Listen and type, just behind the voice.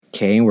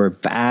Okay, we're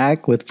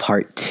back with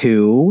part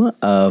 2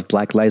 of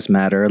Black Lives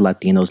Matter,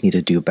 Latinos Need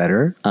to Do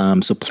Better.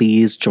 So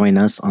please join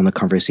us on the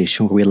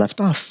conversation where we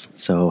left off.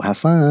 So have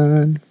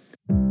fun.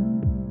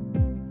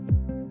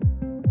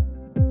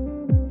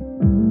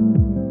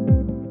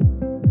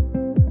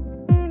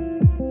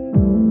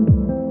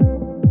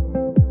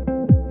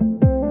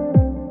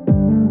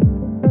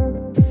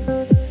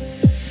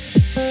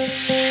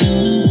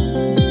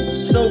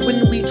 So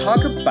when we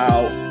talk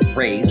about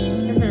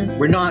race,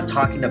 we're not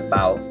talking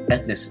about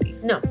ethnicity.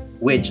 No.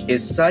 Which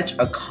is such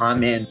a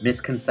common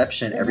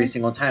misconception every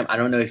single time. I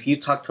don't know if you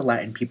talk to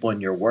Latin people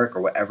in your work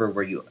or whatever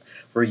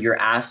where you're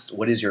asked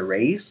what is your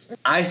race.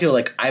 I feel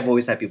like I've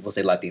always had people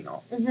say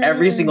Latino.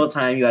 Every single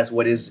time you ask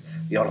what is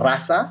your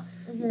raza,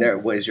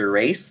 what is your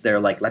race, they're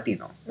like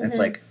Latino. It's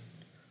like,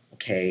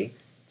 okay,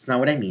 it's not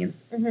what I mean.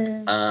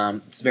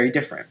 It's very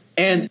different.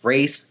 And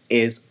race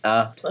is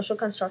a social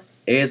construct.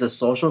 Is a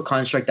social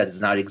construct that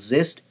does not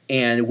exist.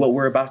 And what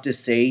we're about to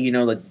say, you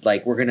know,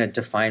 like we're going to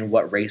define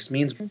what race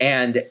means.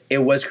 And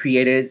it was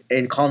created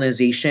in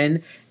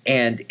colonization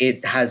and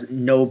it has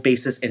no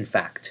basis in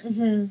fact,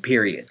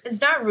 period. It's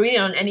not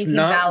rooted on anything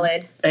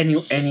valid.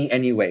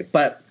 Anyway,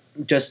 but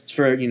just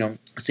for,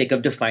 sake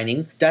of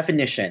defining,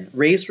 definition,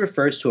 race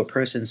refers to a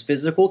person's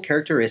physical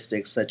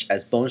characteristics such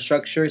as bone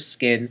structure,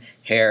 skin,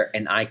 hair,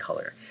 and eye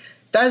color.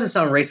 That doesn't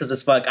sound racist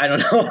as fuck. I don't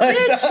know. Bitch,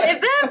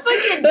 if that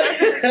fucking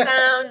doesn't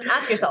sound...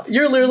 Ask yourself.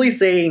 You're literally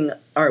saying,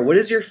 all right, what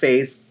is your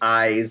face,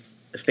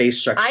 eyes, face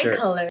structure? Eye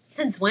color.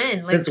 Since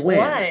when? Since when?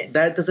 What?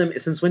 That doesn't...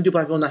 Since when do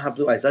black people not have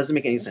blue eyes? That doesn't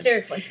make any sense.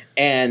 Seriously.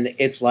 And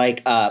it's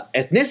like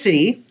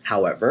ethnicity,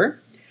 however,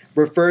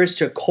 refers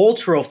to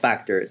cultural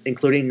factors,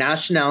 including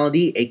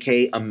nationality,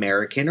 aka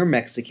American or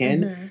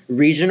Mexican,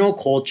 regional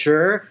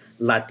culture,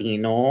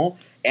 Latino,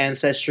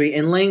 ancestry,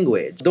 and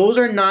language. Those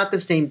are not the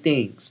same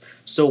things.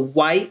 So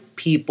white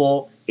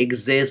people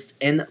exist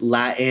in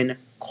Latin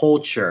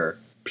culture,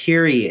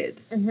 period.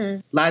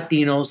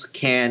 Latinos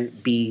can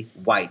be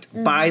white.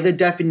 By the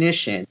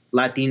definition,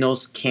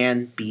 Latinos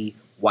can be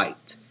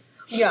white.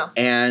 Yeah.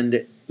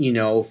 And,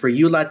 for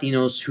you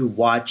Latinos who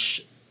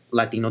watch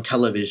Latino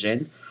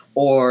television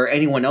or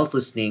anyone else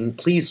listening,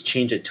 please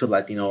change it to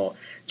Latino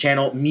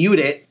channel. Mute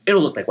it.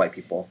 It'll look like white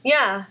people.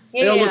 Yeah.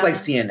 It'll look like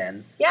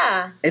CNN.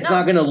 Yeah. It's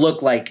not going to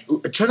look like...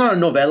 Turn on a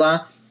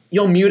novela...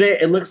 You'll mute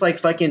it. It looks like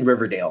fucking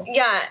Riverdale.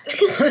 Yeah.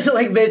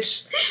 Like,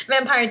 bitch.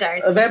 Vampire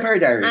Diaries. Vampire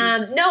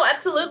Diaries. No,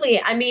 absolutely.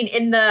 I mean,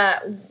 in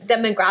the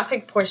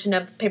demographic portion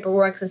of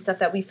paperwork and stuff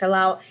that we fill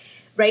out,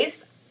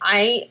 race,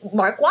 I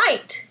mark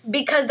white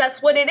because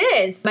that's what it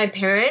is. My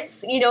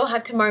parents,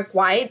 have to mark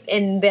white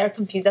and they're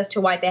confused as to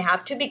why they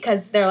have to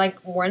because they're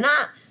like, we're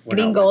not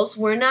gringos.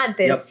 We're not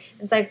this.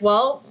 Yep. It's like,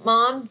 well,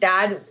 mom,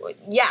 dad,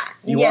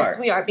 yes,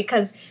 we are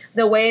because...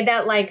 The way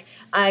that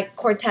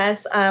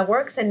Cortez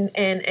works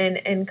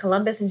and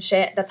Columbus and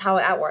shit, that's how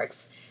that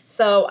works.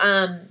 So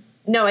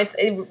no, it's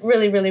a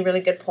really, really,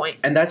 really good point.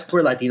 And that's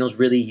where Latinos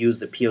really use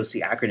the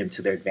POC acronym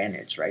to their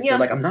advantage, right? Yeah.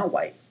 They're like, I'm not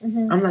white.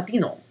 I'm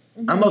Latino.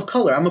 I'm of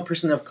color. I'm a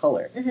person of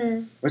color.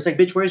 Where it's like,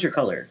 bitch, where's your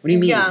color? What do you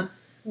mean?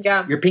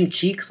 Yeah. Your pink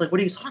cheeks? Like, what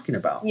are you talking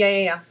about?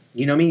 Yeah.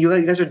 You know what I mean?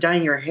 You guys are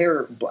dyeing your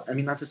hair. I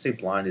mean, not to say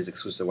blonde is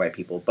exclusive to white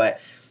people,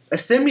 but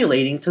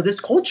assimilating to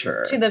this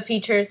culture. To the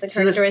features, the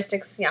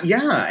characteristics.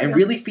 And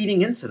really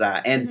feeding into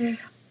that. And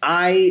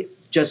I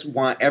just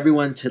want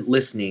everyone to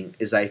listening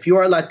is that if you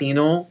are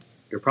Latino,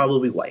 you're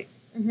probably white.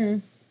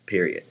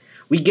 Period.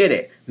 We get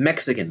it.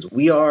 Mexicans,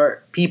 we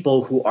are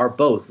people who are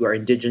both, who are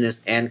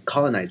indigenous and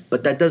colonized.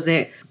 But that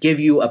doesn't give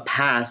you a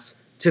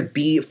pass to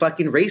be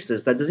fucking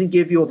racist. That doesn't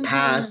give you a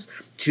pass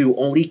to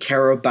only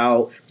care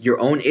about your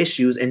own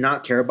issues and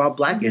not care about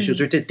black issues,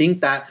 or to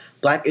think that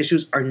black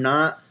issues are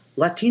not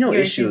Latino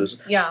issues.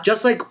 Yeah.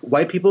 Just like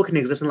white people can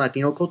exist in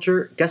Latino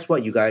culture, guess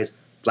what, you guys?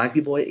 Black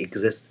people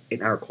exist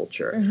in our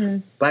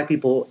culture. Black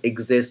people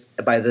exist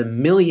by the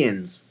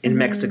millions in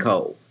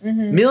Mexico.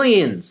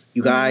 Millions,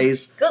 you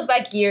guys. Goes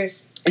back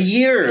years.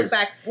 Goes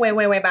back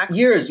way back.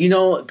 Years.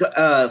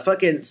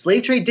 Fucking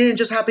slave trade didn't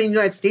just happen in the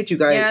United States, you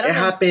guys. Yeah, it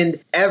happened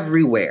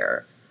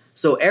everywhere.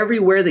 So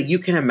everywhere that you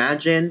can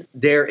imagine,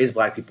 there is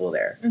black people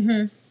there.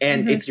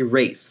 And it's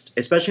erased.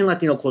 Especially in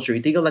Latino culture.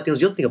 You think of Latinos,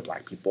 you don't think of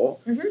black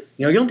people.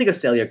 You don't think of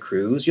Celia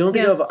Cruz. You don't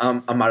think of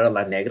Amara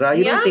La Negra.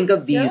 You don't think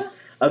of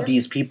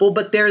these people,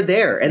 but they're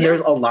there. And there's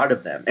a lot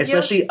of them.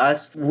 Especially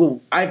us.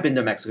 Well, I've been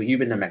to Mexico. You've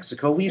been to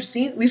Mexico. We've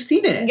seen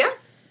it.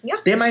 Yeah.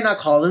 They might not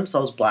call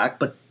themselves black,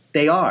 but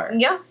they are.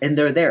 Yeah. And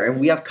they're there. And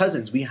we have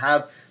cousins. We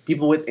have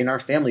people within our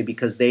family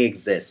because they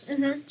exist.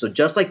 So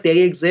just like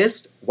they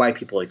exist, white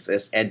people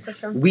exist. And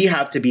we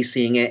have to be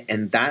seeing it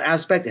in that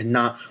aspect and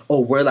not,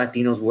 we're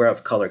Latinos, we're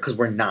of color, because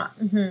we're not.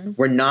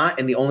 We're not.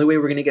 And the only way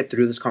we're going to get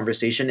through this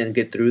conversation and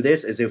get through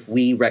this is if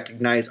we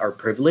recognize our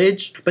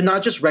privilege, but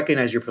not just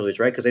recognize your privilege,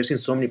 right? Because I've seen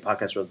so many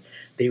podcasts where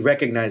they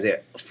recognize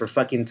it for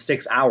fucking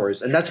 6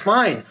 hours. And that's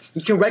fine.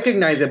 You can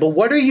recognize it. But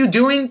what are you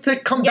doing to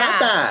combat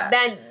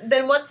that?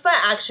 Then what's the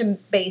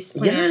action-based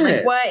plan? Yes.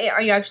 Like, what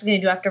are you actually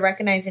going to do after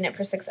recognizing it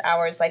for 6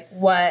 hours? Like,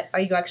 what are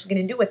you actually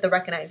going to do with the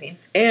recognizing?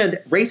 And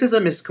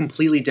racism is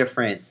completely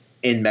different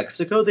in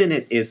Mexico than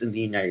it is in the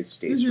United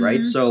States,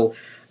 right? So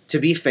to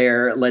be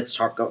fair, let's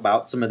talk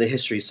about some of the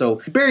history. So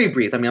very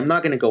brief. I mean, I'm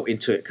not going to go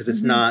into it because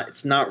it's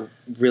not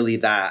really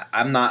that.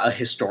 I'm not a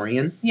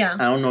historian. Yeah.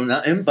 I don't know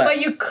nothing,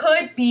 but you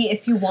could be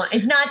if you want.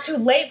 It's not too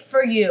late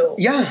for you.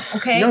 Yeah.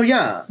 Okay. No,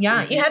 yeah.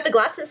 Yeah. You have the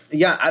glasses.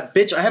 Yeah,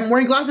 bitch, I am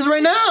wearing glasses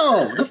right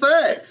now. What the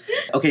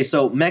fuck? Okay,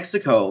 so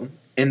Mexico,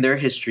 in their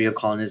history of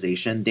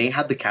colonization, they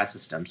had the caste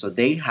system. So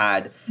they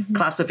had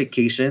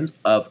classifications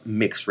of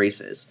mixed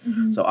races.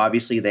 So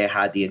obviously they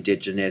had the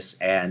indigenous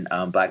and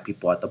black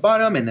people at the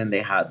bottom, and then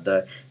they had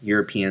the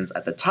Europeans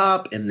at the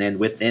top. And then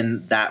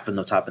within that, from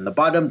the top and the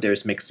bottom,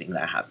 there's mixing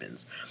that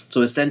happens.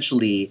 So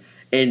essentially,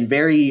 in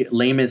very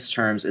layman's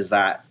terms, is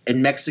that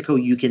in Mexico,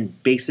 you can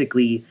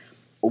basically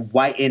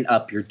whiten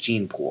up your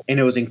gene pool. And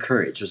it was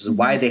encouraged, which is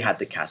why they had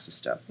the caste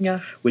system.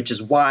 Yeah. Which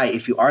is why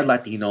if you are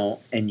Latino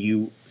and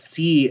you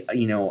see,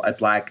 a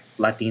black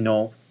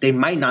Latino, they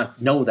might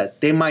not know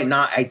that. They might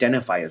not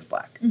identify as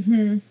black.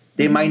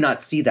 They might not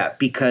see that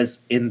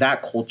because in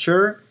that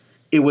culture,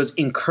 it was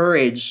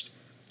encouraged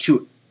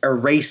to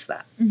erase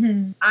that.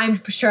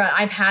 I'm sure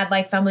I've had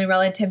like family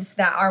relatives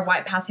that are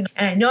white passing,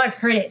 and I know I've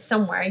heard it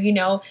somewhere,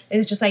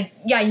 it's just like,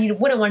 yeah, you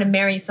wouldn't want to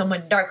marry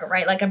someone darker,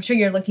 right? Like I'm sure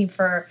you're looking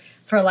for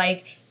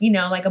like,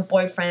 like a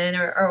boyfriend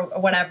or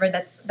whatever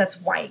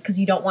that's white because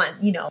you don't want,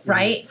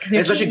 right? Cause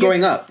especially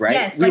growing up, right?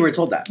 Yes, we were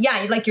told that.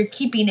 Yeah, like you're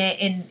keeping it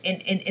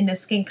in the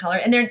skin color,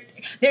 and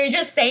they're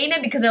just saying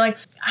it because they're like,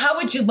 how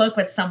would you look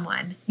with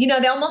someone?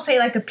 They almost say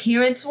like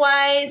appearance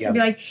wise, to be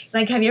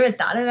like, have you ever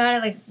thought about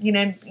it? Like,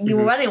 you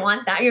wouldn't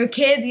want that. Your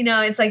kids,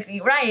 it's like,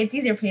 right, it's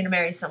easier for you to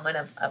marry someone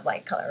of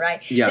light color,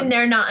 right? Yeah. And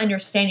they're not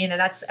understanding that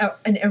that's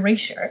an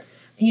erasure.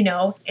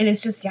 And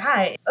it's just,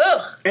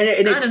 ugh. And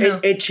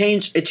it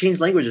changed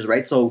languages,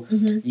 right? So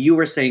you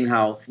were saying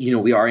how,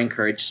 we are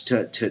encouraged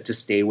to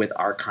stay with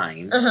our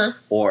kind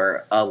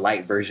or a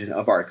light version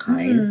of our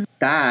kind.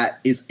 That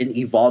is an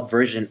evolved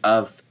version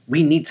of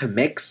we need to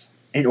mix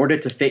in order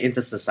to fit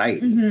into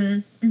society.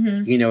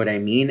 You know what I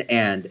mean?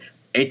 And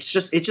it's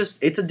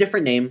a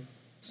different name.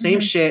 Same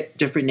shit,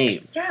 different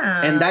name.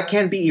 Yeah. And that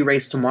can be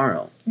erased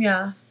tomorrow.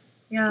 Yeah.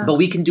 Yeah. But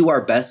we can do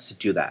our best to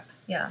do that.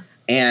 Yeah.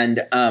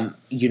 And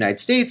United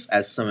States,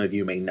 as some of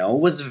you may know,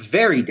 was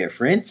very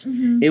different.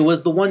 It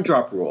was the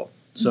one-drop rule.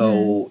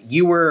 So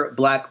you were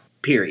black,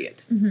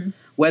 period.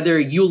 Whether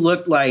you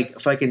looked like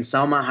fucking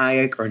Salma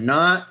Hayek or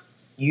not,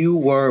 you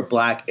were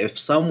black if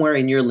somewhere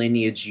in your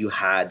lineage you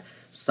had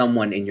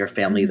someone in your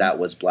family that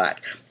was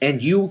black.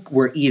 And you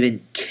were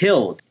even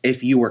killed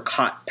if you were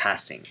caught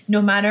passing.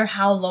 No matter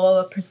how low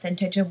of a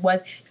percentage it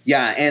was.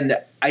 Yeah, and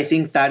I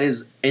think that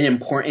is an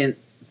important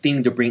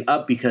thing to bring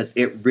up because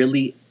it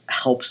really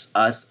helps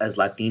us as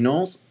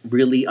Latinos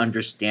really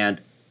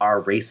understand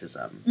our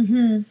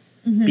racism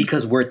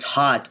because we're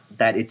taught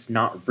that it's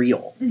not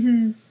real,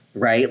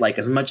 right? Like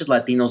as much as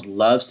Latinos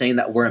love saying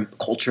that we're a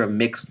culture of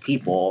mixed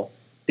people,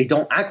 they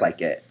don't act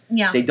like it.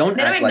 Yeah, they don't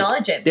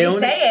acknowledge it. They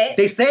say it.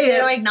 They say it. They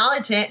don't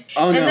acknowledge it,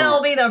 and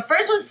they'll be the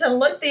first ones to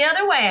look the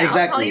other way. Exactly.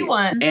 I'll tell you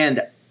what.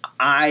 And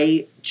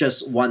I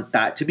just want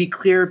that to be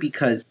clear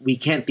because we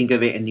can't think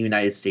of it in the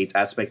United States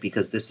aspect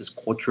because this has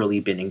culturally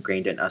been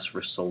ingrained in us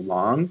for so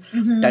long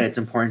that it's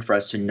important for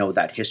us to know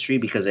that history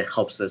because it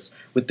helps us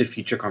with the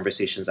future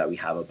conversations that we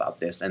have about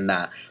this and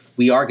that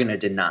we are going to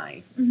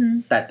deny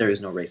that there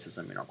is no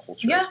racism in our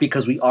culture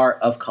because we are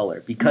of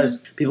color,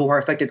 because people who are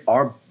affected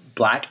are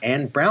black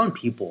and brown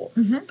people.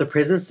 The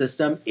prison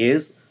system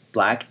is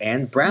black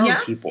and brown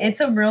people.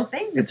 It's a real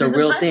thing. It's a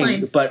real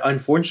thing. But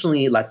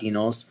unfortunately,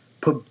 Latinos,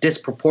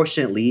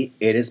 disproportionately,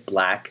 it is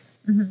black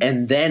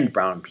and then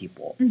brown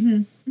people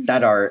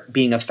that are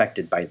being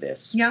affected by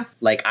this. Yeah.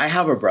 Like, I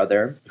have a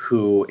brother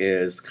who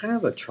is kind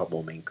of a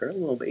troublemaker, a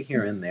little bit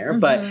here and there,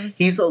 but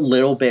he's a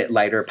little bit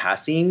lighter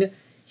passing.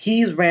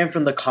 He's ran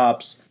from the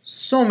cops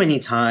so many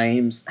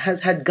times,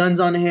 has had guns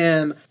on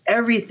him,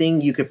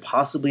 everything you could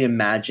possibly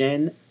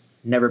imagine,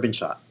 never been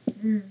shot.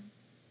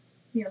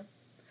 Yeah.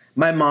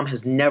 My mom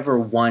has never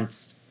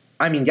once,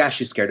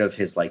 she's scared of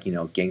his,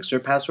 gangster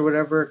past or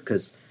whatever,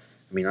 because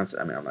I'm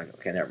like,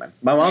 okay, never mind.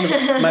 My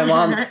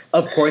mom,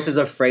 of course, is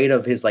afraid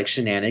of his,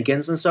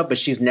 shenanigans and stuff, but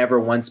she's never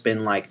once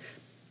been like,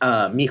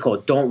 Miko,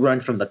 don't run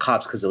from the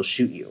cops because they'll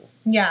shoot you.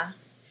 Yeah.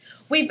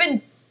 We've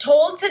been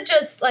told to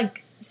just,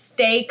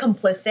 stay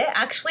complicit,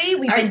 actually.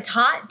 We've been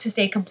taught to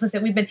stay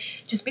complicit. We've been,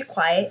 just be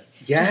quiet.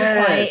 Yes. Just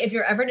be quiet. If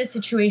you're ever in a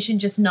situation,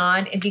 just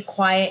nod and be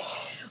quiet.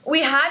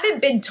 We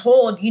haven't been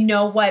told,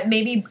 what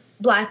maybe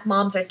black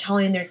moms are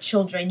telling their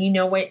children,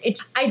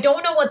 I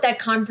don't know what that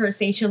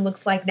conversation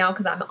looks like now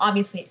because I'm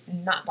obviously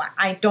not black.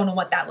 I don't know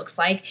what that looks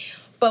like.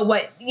 But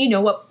what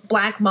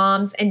black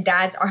moms and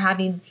dads are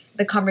having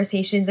the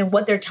conversations and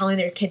what they're telling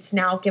their kids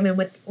now, given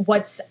with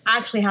what's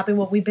actually happening,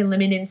 what we've been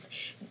living in.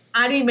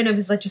 I don't even know if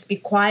it's just be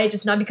quiet,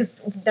 just not because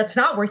that's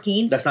not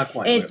working. That's not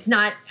quiet. It's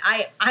not,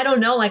 I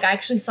don't know. I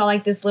actually saw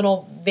this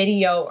little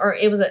video or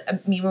it was a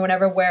meme or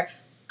whatever where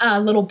a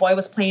little boy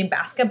was playing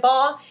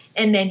basketball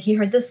and then he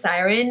heard the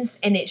sirens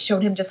and it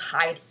showed him just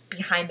hide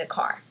behind the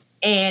car.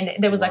 And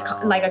there was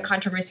like a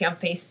controversy on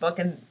Facebook,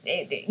 and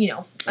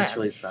that's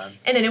really sad.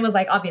 And then it was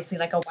like obviously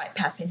like a white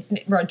passing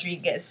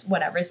Rodriguez,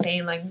 whatever,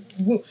 saying like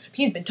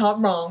he's been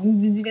taught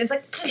wrong. It's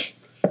like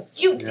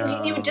you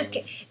just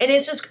can't. And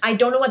it's just I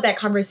don't know what that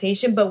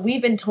conversation, but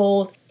we've been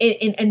told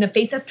in the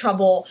face of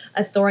trouble,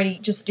 authority,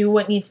 just do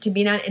what needs to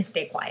be done and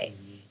stay quiet.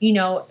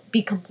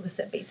 Be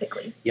complicit,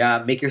 basically.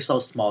 Yeah, make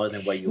yourself smaller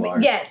than what you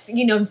are. Yes,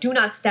 do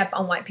not step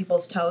on white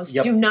people's toes.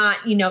 Yep. Do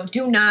not,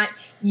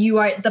 you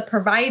are the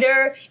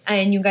provider,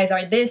 and you guys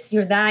are this,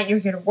 you're that, you're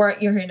here to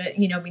work, you're here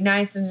to, be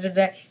nice, and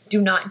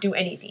do not do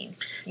anything.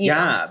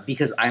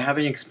 Because I have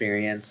an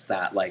experience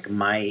that, like,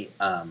 my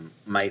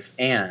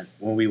aunt,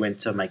 when we went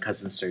to my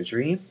cousin's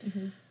surgery,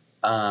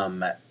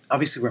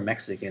 obviously we're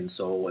Mexican,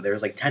 so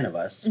there's like 10 of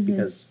us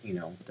because,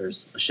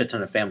 there's a shit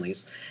ton of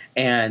families.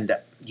 And,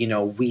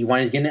 we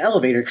wanted to get in an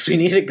elevator because we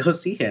needed to go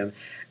see him.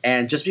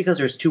 And just because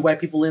there's 2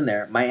 white people in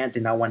there, my aunt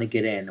did not want to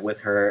get in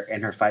with her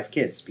and her 5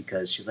 kids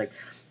because she's like,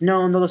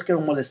 no los quiero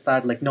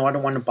molestar. Like, no, I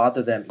don't want to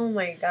bother them. Oh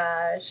my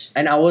gosh.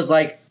 And I was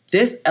like,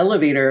 this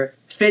elevator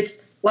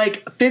fits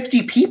like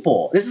 50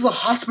 people. This is a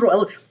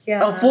hospital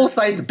A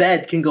full-size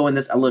bed can go in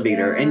this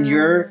elevator. And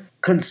you're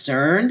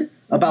concerned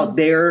about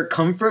their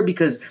comfort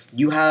because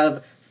you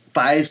have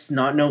 5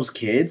 snot-nosed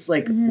kids.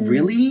 Like,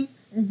 really?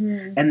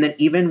 And then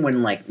even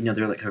when, like,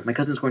 they're like, my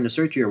cousin's going to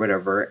surgery or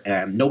whatever,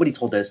 nobody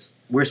told us,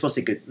 we were supposed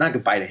to say not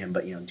goodbye to him,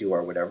 but, do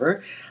or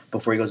whatever,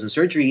 before he goes in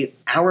surgery.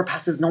 Hour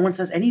passes, no one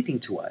says anything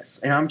to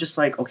us. And I'm just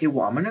like, okay,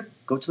 well, I'm going to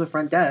go to the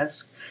front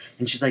desk.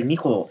 And she's like,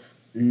 Nico,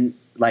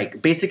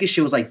 like, basically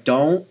she was like,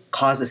 don't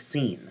cause a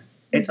scene.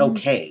 It's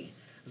okay.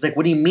 It's like,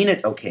 what do you mean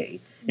it's okay?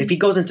 If he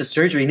goes into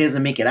surgery and he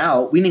doesn't make it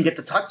out, we didn't get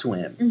to talk to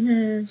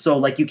him. So,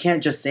 like, you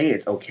can't just say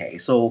it's okay.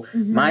 So,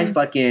 my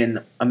fucking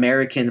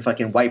American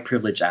fucking white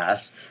privilege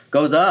ass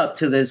goes up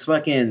to this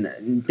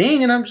fucking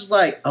thing, and I'm just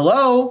like,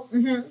 hello?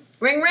 Ring,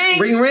 ring.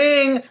 Ring,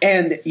 ring.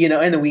 And,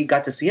 and then we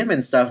got to see him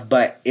and stuff,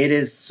 but it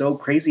is so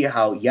crazy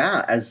how,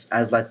 as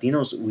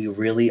Latinos, we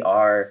really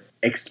are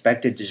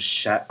expected to just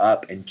shut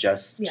up and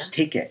just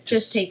take it.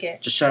 Just take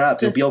it. Just shut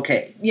up. You'll be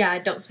okay. Yeah,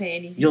 don't say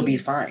anything. You'll be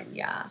fine.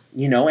 Yeah.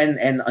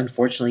 And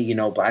unfortunately,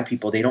 Black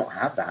people, they don't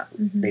have that.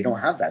 They don't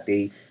have that.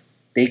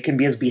 They can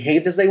be as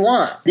behaved as they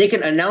want. They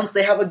can announce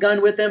they have a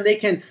gun with them. They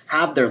can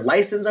have their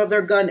license of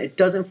their gun. It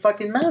doesn't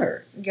fucking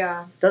matter.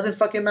 Yeah. Doesn't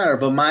fucking matter.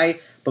 But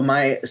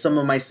some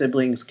of my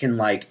siblings can,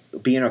 like,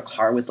 be in a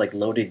car with, like,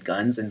 loaded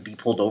guns and be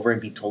pulled over and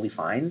be totally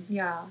fine.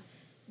 Yeah.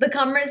 The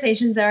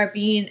conversations that are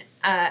being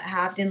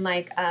had in,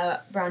 like,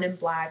 brown and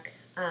black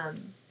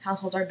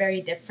households are very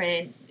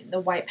different.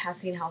 The white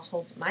passing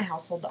households, my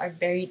household, are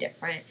very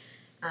different,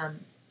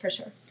 for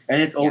sure.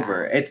 And it's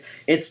over.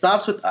 It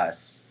stops with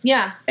us.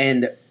 Yeah.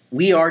 And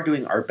we are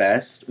doing our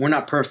best. We're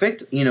not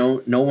perfect.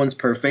 No one's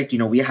perfect.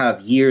 We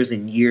have years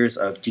and years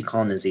of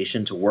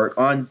decolonization to work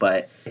on,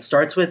 but it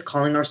starts with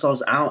calling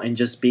ourselves out and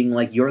just being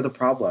like, you're the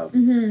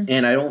problem.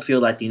 And I don't feel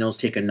Latinos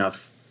take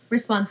enough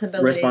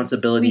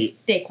responsibility. We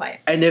stay quiet.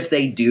 And if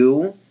they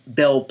do,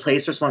 they'll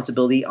place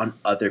responsibility on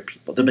other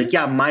people. They'll be like,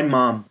 yeah, my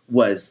mom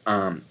was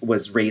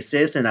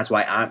racist, and that's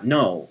why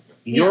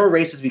you're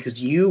racist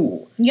because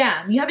you...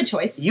 Yeah, you have a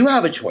choice. You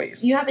have a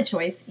choice,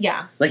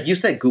 yeah. Like you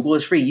said, Google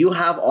is free. You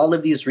have all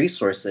of these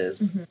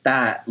resources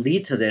that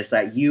lead to this,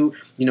 that we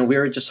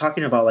were just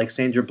talking about, like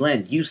Sandra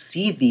Bland. You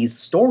see these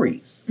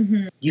stories.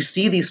 You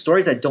see these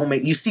stories that don't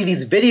make... You see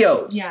these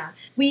videos. Yeah.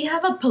 We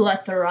have a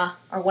plethora,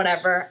 or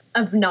whatever,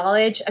 of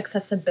knowledge,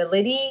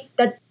 accessibility,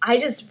 that I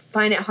just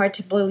find it hard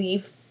to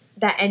believe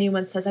that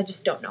anyone says, I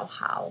just don't know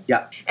how.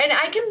 Yeah. And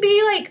I can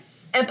be, like,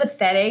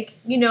 empathetic,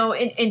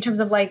 in terms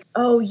of, like,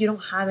 oh, you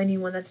don't have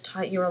anyone that's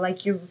taught you, or,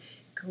 like, you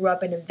grew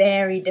up in a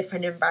very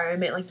different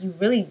environment, like, you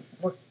really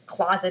were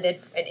closeted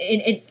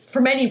in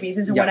for many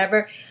reasons or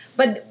whatever.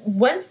 But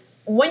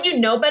when you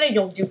know better,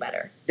 you'll do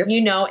better. Yep.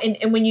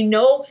 And when you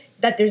know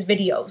that there's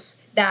videos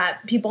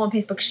that people on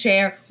Facebook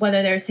share,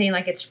 whether they're saying,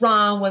 like, it's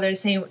wrong, whether they're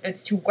saying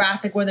it's too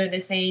graphic, whether they're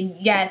saying,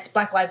 yes,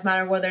 Black Lives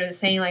Matter, whether they're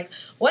saying, like,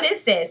 what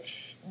is this?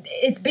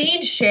 It's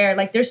being shared.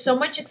 Like, there's so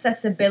much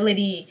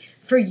accessibility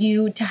for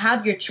you to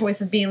have your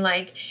choice of being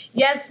like,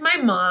 yes, my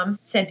mom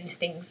said these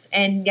things,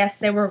 and yes,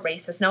 they were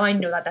racist. Now I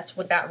know that that's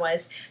what that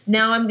was.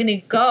 Now I'm going to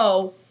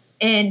go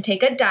and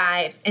take a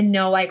dive and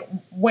know, like,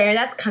 where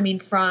that's coming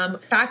from,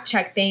 fact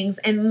check things,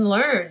 and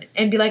learn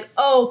and be like,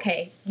 oh,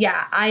 okay,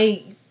 yeah,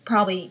 I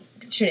probably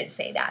shouldn't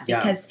say that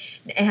because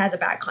it has a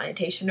bad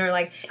connotation, or,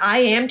 like, I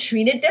am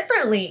treated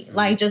differently.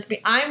 Like,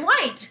 I'm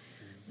white.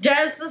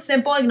 Just the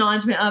simple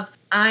acknowledgement of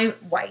I'm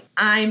white.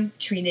 I'm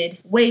treated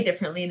way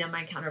differently than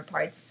my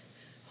counterparts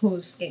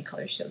whose skin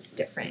color shows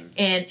different.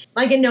 And,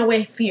 like, in no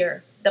way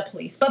fear the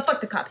police, but fuck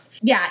the cops.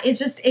 Yeah, it's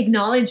just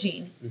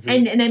acknowledging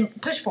and then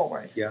push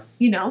forward. Yeah.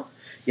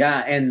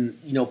 Yeah, and,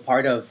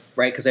 part of,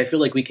 right, because I feel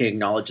like we can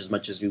acknowledge as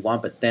much as we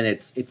want, but then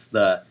it's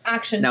the...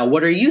 Action. Now,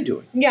 what are you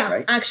doing? Yeah,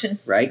 right? Action.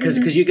 Right?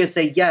 Because you can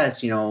say,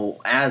 yes,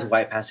 as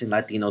white passing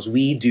Latinos,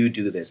 we do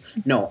this.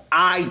 No,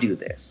 I do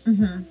this.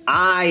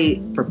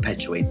 I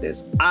perpetuate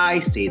this. I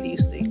say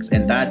these things.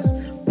 And that's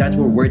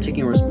where we're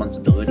taking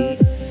responsibility.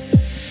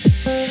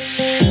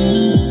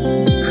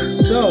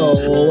 So,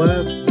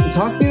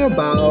 talking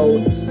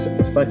about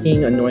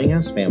fucking annoying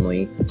ass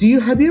family,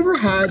 have you ever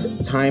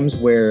had times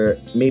where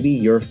maybe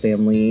your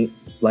family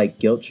like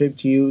guilt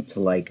tripped you to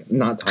like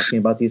not talking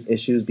about these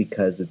issues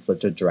because it's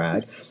such a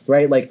drag,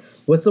 right? Like,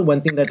 what's the one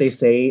thing that they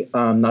say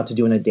not to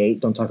do on a date?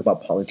 Don't talk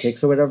about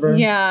politics or whatever.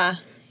 Yeah.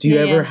 Do you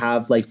ever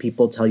have like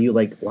people tell you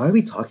like, why are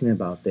we talking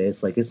about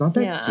this? Like, it's not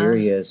that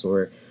serious,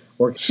 or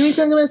can we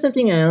talk about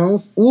something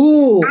else?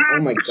 Ooh, oh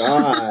my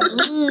god.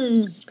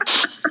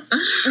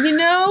 You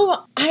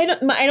know, I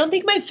don't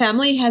think my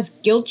family has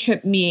guilt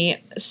tripped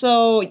me.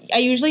 So I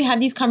usually have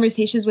these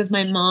conversations with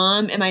my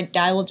mom, and my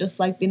dad will just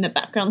like be in the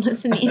background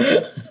listening,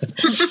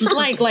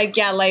 like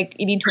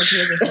eating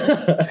tortillas or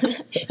something.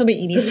 He'll be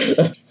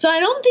eating. So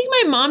I don't think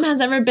my mom has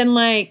ever been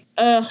like,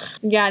 ugh,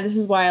 yeah, this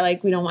is why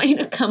like we don't want you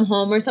to come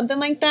home or something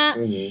like that.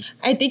 Mm-hmm.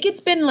 I think it's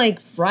been like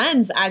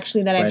friends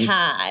actually that I've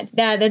had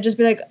that they'll just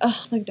be like,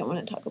 oh, like don't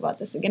want to talk about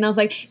this again. I was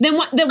like, then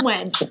what? Then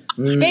when?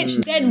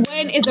 Bitch, then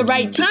when is the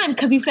right time?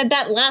 Because you said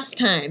that last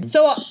time.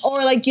 So,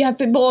 or like you have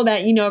people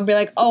that, you know, be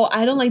like, oh,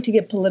 I don't like to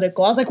get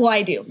political. I was like, well,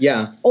 I do.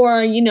 Yeah.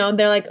 Or, you know,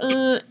 they're like,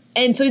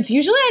 and so it's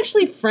usually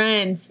actually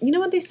friends. You know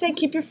what they say?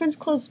 Keep your friends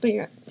close, but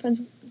your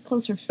friends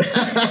closer. It's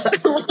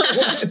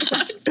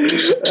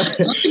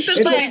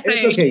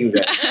okay, you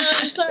guys.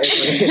 I'm sorry.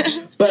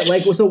 But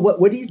like, so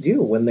what do you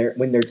do when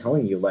they're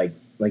telling you like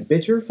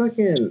bitch, you're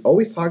fucking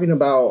always talking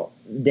about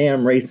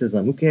damn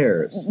racism. Who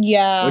cares?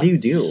 Yeah. What do you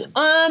do?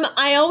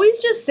 I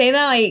always just say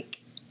that like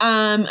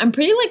I'm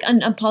pretty like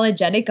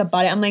unapologetic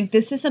about it. I'm like,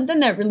 this is something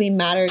that really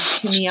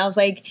matters to me. I was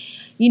like,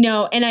 you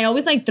know, and I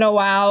always like throw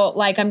out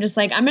like I'm just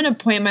like I'm in a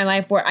point in my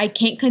life where I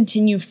can't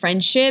continue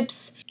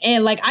friendships.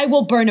 And, like, I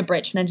will burn a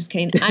bridge. No, just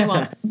kidding. I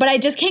won't. But I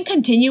just can't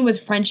continue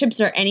with friendships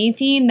or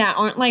anything that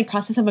aren't, like,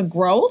 process of a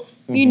growth,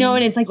 you know?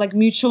 And it's, like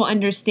mutual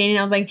understanding.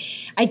 I was like,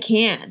 I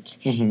can't.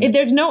 Mm-hmm. If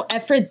there's no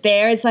effort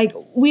there, it's like,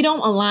 we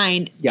don't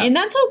align. Yeah. And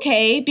that's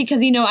okay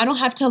because, you know, I don't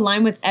have to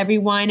align with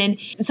everyone. And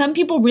some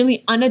people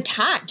really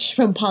unattach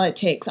from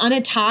politics,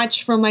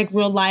 unattach from, like,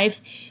 real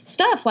life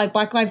stuff like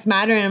Black Lives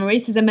Matter and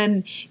racism.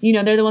 And, you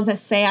know, they're the ones that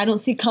say, I don't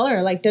see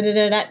color. Like,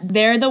 da-da-da-da.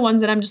 They're the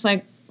ones that I'm just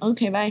like,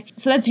 okay, bye.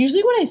 So that's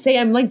usually what I say.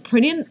 I'm like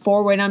pretty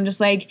forward. I'm just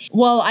like,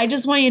 well, I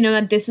just want you to know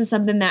that this is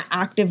something that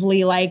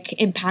actively like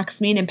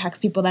impacts me and impacts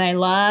people that I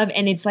love.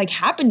 And it's like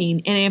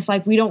happening. And if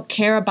like we don't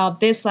care about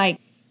this, like,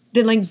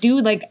 then like,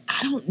 dude, like,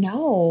 I don't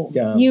know,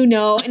 you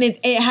know? And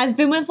it has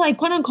been with like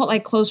quote unquote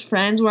like close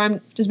friends where I'm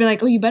just be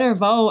like, oh, you better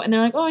vote. And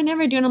they're like, oh, I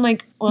never do. And I'm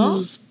like,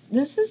 well,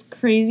 this is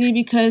crazy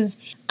because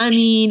I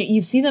mean,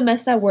 you see the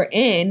mess that we're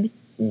in.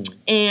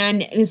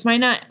 And this might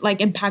not like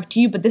impact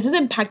you, but this is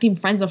impacting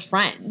friends of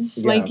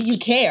friends. Yeah. Like, do you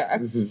care?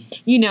 Mm-hmm.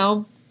 You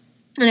know?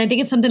 And I think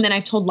it's something that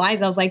I've told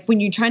Liza. I was like, when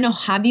you're trying to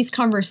have these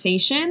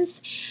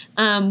conversations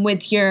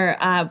with your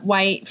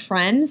white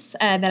friends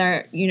that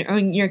are, you know,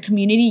 in your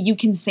community, you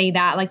can say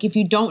that. Like, if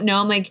you don't know,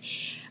 I'm like,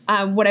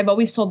 what I've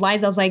always told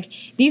Liza, I was like,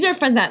 these are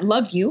friends that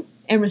love you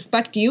and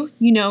respect you,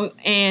 you know,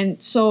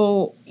 and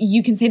so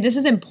you can say this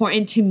is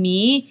important to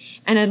me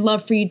and I'd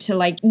love for you to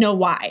like know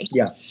why.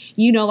 Yeah.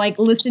 You know, like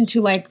listen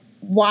to like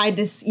why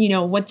this, you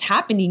know, what's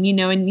happening, you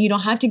know, and you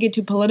don't have to get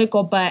too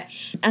political, but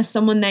as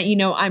someone that, you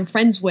know, I'm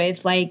friends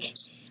with, like,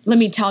 let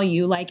me tell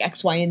you like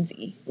X, Y, and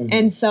Z. Mm-hmm.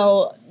 And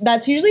so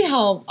that's usually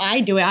how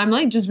I do it. I'm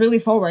like just really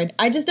forward.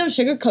 I just don't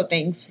sugarcoat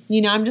things.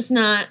 You know, I'm just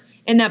not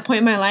in that point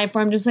in my life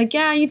where I'm just like,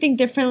 yeah, you think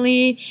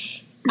differently.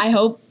 I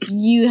hope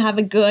you have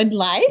a good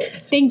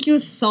life. Thank you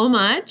so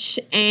much.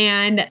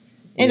 And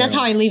that's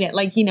how I leave it.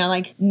 Like, you know,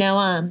 like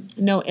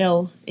no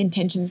ill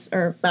intentions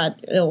or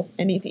ill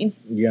anything.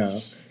 Yeah.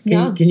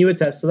 Can you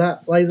attest to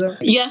that, Liza?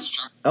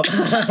 Yes. Oh.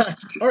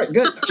 All right,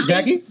 good.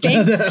 Jackie?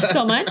 Thanks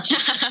so much.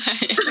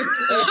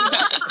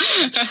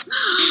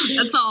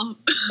 That's all.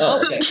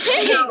 Oh, okay.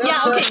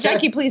 Yeah, okay,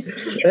 Jackie, please.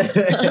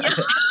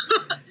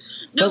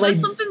 No, but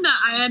that's something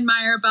that I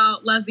admire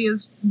about Leslie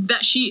is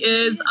that she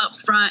is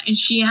upfront and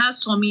she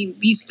has told me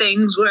these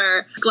things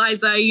where,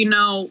 Liza, you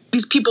know,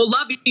 these people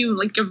love you.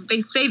 Like, if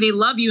they say they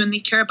love you and they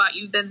care about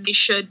you, then they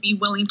should be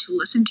willing to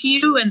listen to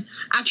you and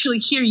actually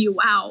hear you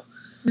out.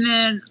 And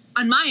then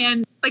on my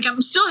end, like, I'm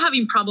still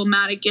having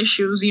problematic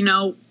issues, you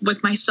know,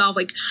 with myself.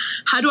 Like,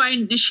 how do I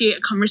initiate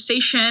a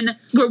conversation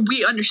where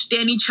we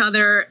understand each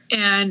other?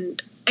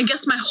 And I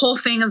guess my whole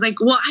thing is like,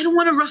 well, I don't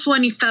want to ruffle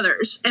any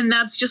feathers. And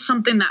that's just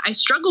something that I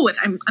struggle with.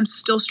 I'm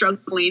still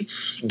struggling.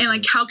 Mm-hmm. And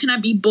like, how can I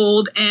be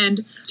bold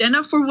and stand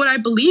up for what I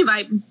believe?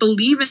 I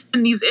believe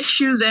in these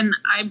issues and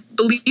I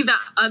believe that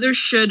others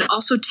should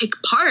also take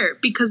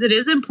part because it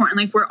is important.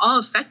 Like, we're all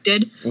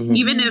affected,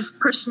 even if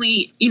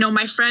personally, you know,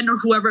 my friend or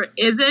whoever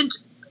isn't,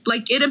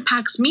 like, it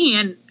impacts me.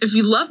 And if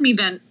you love me,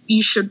 then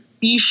you should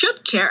you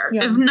should care.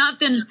 Yeah. If not,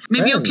 then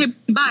maybe Friends.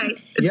 okay, bye.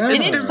 Yeah.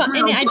 And it's fun.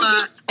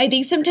 And I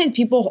think sometimes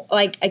people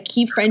like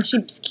keep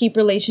friendships, keep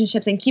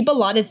relationships, and keep a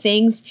lot of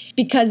things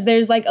because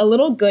there's like a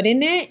little good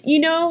in it, you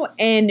know.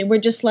 And we're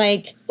just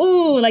like,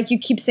 ooh, like you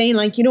keep saying,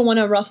 like you don't want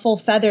to ruffle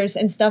feathers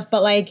and stuff,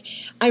 but like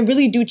I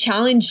really do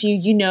challenge you,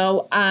 you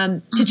know,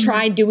 to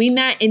try doing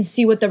that and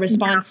see what the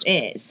response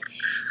is.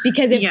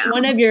 Because if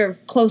one of your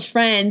close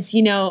friends,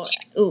 you know,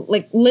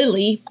 like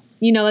Lily,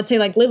 you know, let's say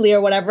like Lily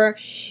or whatever,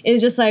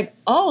 is just like,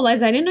 oh,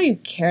 Liza, I didn't know you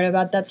cared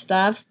about that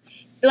stuff.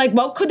 Like,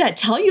 what could that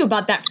tell you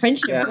about that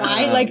friendship,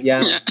 right? Like,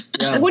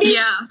 what do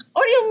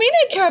you mean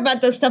I care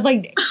about this stuff?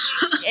 Like,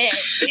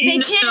 they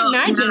can't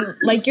imagine.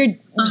 Like,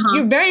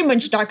 you're very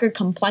much darker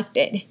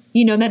complected,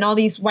 you know, than all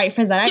these white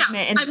friends that I've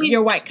met in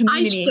your white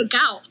community. I stick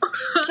out.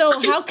 So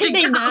how could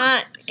they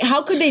not?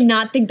 How could they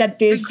not think that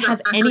this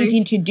has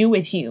anything to do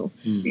with you?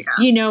 Yeah.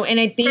 You know, and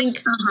I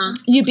think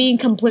you being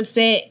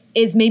complicit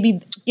is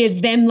maybe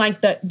gives them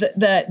like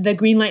the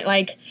green light.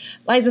 Like,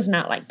 Liza's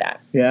not like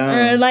that.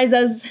 Yeah.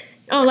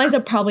 Or Liza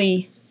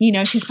probably, you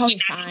know, she's probably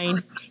fine,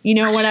 you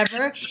know,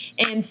 whatever.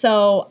 And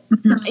so,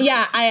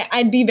 yeah,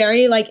 I'd be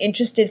very, like,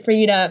 interested for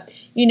you to,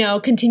 you know,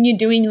 continue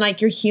doing,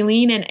 like, your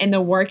healing and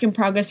the work in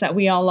progress that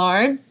we all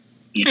are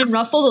and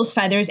ruffle those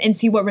feathers and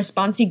see what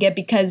response you get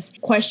because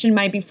question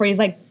might be phrased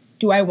like,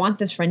 do I want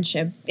this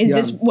friendship?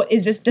 Does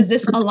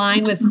this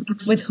align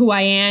with who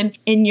I am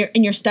in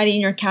your study,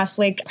 in your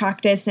Catholic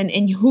practice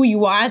and who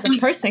you are as a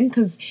person?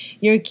 Because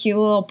you're a cute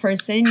little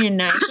person, you're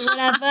nice or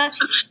whatever.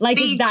 Like,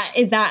 is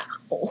that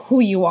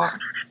who you are?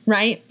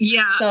 Right?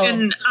 Yeah. So,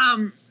 and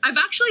I've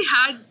actually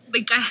had,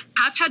 like, I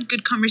have had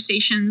good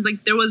conversations.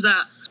 Like, there was a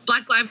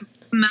Black Lives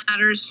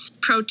Matters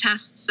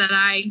protests that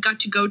I got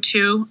to go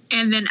to,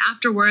 and then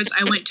afterwards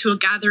I went to a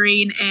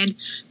gathering and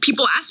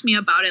people asked me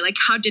about it, like,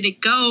 how did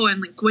it go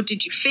and like what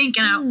did you think?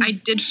 And I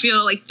did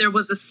feel like there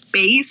was a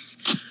space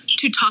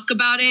to talk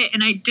about it,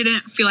 and I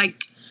didn't feel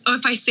like, oh,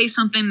 if I say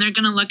something they're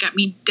gonna look at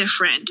me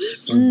different.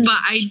 But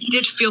I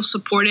did feel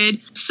supported.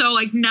 So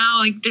like now,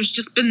 like, there's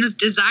just been this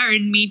desire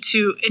in me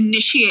to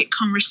initiate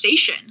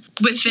conversation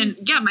within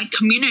my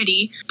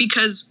community,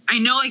 because I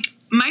know, like,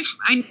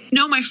 I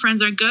know my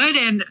friends are good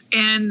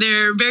and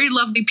they're very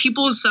lovely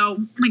people.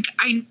 So like,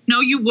 I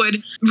know you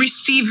would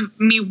receive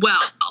me well.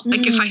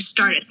 Like if I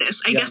started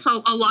this, I guess a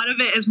lot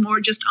of it is more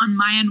just on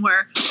my end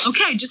where,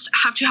 okay, I just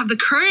have to have the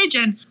courage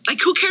and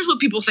like, who cares what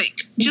people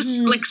think?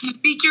 Just like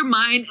speak your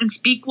mind and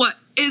speak what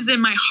is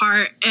in my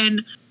heart.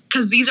 And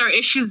cause these are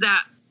issues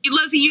that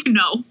Leslie, you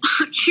know.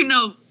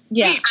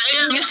 yeah.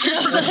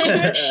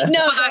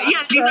 No,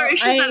 these are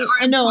issues that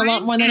are I know a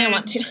lot more than I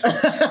want to.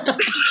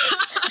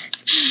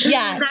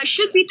 Yeah, that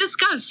should be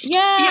discussed.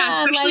 Yeah,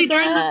 especially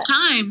during this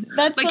time.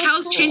 That's like, so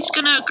how's change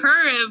gonna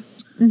occur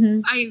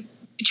if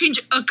change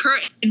occur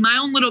in my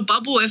own little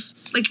bubble if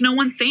like no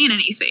one's saying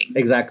anything?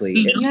 Exactly.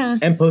 Yeah.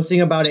 And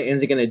posting about it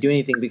isn't gonna do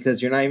anything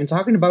because you're not even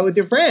talking about it with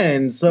your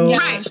friends. So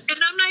right, and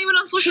I'm not even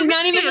on social. She's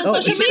media. not even on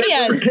social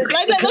media.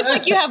 Like, it looks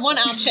like you have one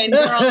option,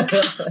 girl.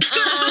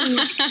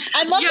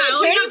 I'd love to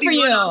cheer for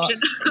you.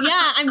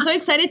 Yeah, I'm so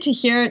excited to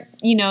hear,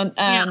 you know,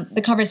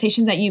 the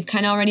conversations that you've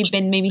kind of already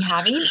been maybe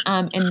having,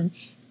 and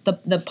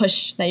the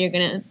push that you're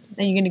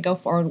gonna go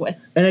forward with.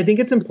 And I think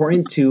it's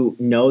important to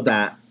know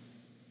that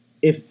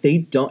if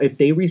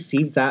they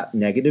receive that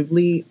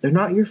negatively, they're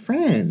not your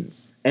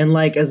friends. And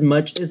like, as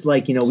much as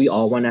like, you know, we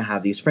all want to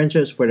have these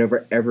friendships for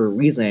whatever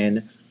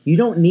reason, you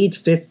don't need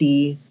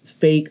 50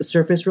 fake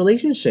surface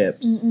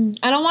relationships.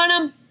 I don't want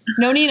them.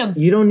 Don't need them.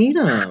 You don't need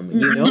them,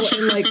 you know?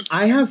 And like,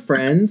 I have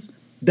friends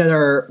that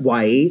are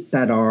white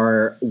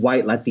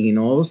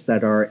Latinos,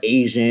 that are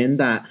Asian,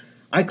 that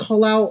I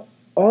call out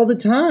all the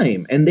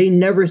time. And they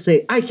never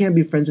say, I can't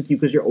be friends with you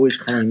because you're always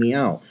calling me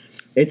out.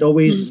 It's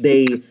always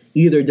they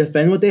either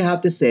defend what they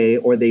have to say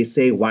or they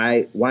say,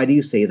 why do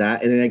you say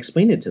that? And then I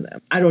explain it to them.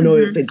 I don't know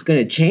if it's going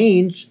to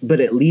change, but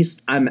at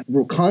least I'm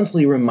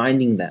constantly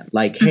reminding them,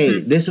 like, hey,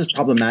 this is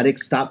problematic.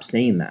 Stop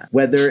saying that.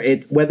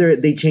 Whether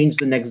they change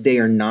the next day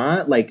or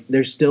not, like,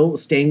 they're still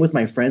staying with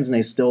my friends and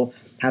I still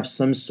have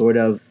some sort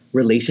of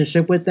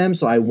relationship with them.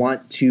 So I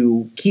want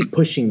to keep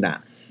pushing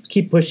that.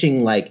 Keep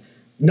pushing, like,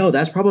 no,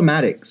 that's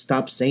problematic.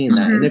 Stop saying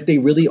that. And if they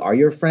really are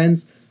your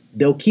friends,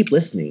 they'll keep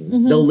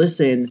listening. They'll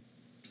listen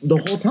the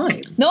whole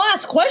time. They'll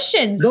ask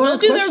questions. They'll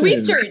do their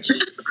research.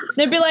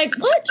 They'll be like,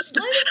 what? Just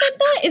Liza said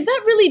that? Is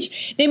that really...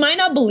 They might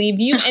not believe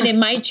you, and it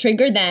might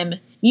trigger them,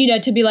 you know,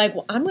 to be like,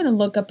 well, I'm going to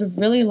look up if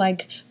really,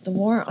 like, the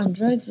war on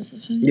drugs was...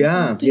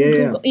 Yeah.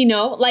 You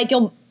know, like,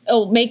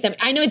 it'll make them...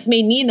 I know it's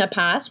made me in the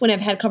past when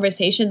I've had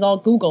conversations, I'll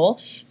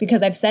Google,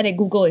 because I've said it,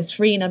 Google is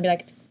free, and I'll be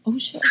like, oh,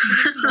 shit.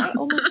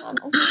 Oh, my God.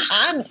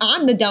 Okay.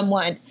 I'm the dumb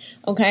one.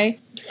 Okay?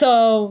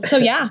 So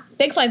yeah.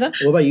 Thanks, Liza.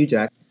 What about you,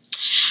 Jack?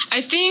 I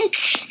think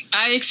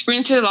I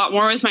experience it a lot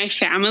more with my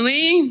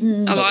family.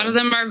 A lot of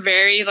them are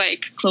very,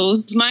 like,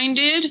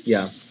 closed-minded.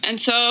 Yeah. And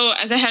so,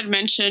 as I had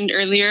mentioned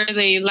earlier,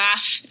 they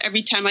laugh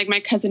every time, like, my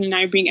cousin and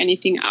I bring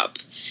anything up.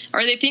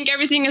 Or they think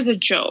everything is a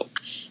joke.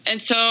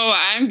 And so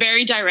I'm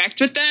very direct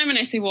with them, and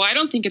I say, well, I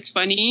don't think it's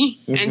funny.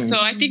 And so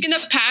I think in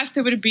the past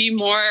it would be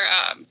more,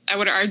 I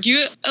would argue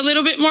a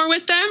little bit more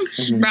with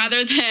them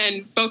rather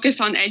than focus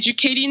on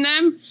educating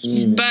them.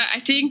 But I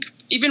think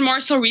even more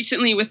so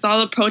recently with all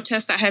the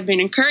protests that have been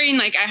occurring,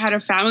 like I had a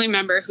family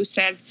member who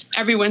said,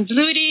 everyone's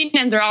looting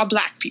and they're all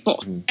Black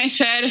people. I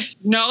said,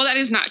 no, that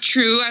is not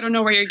true. I don't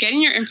know where you're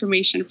getting your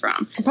information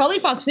from. Probably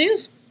Fox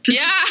News.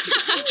 Yeah.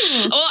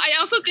 Well, I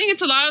also think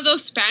it's a lot of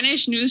those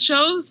Spanish news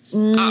shows.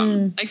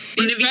 Like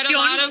they spread a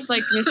lot of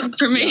like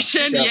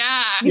misinformation.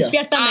 Yeah.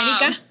 Despierta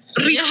América.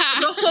 Yeah.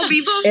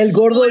 El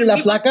gordo y la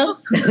flaca.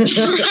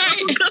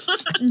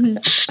 Right.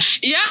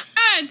 Yeah.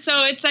 And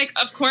so it's like,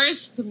 of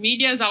course, the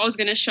media is always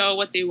going to show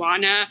what they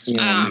want to.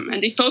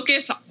 And they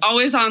focus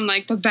always on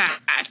like the bad.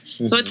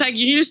 So it's like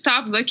you need to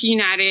stop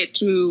looking at it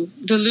through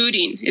the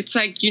looting. It's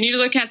like you need to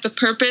look at the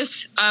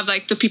purpose of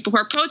like the people who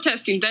are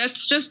protesting.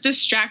 That's just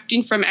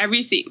distracting from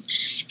everything.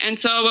 And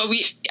so what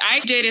I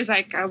did is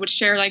like I would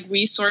share like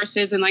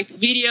resources and like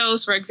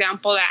videos, for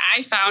example, that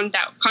I found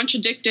that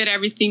contradicted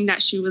everything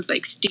that she was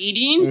like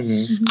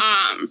stating.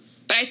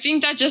 But I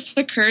think that just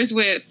occurs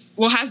with,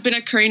 has been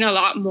occurring a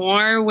lot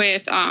more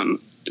with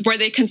where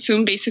they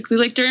consume basically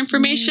like their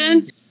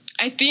information.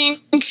 I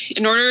think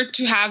in order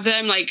to have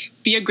them like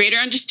be a greater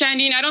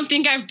understanding, I don't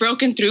think I've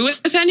broken through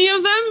with any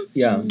of them.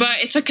 Yeah. But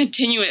it's a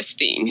continuous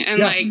thing.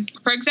 And like,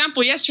 for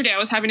example, yesterday I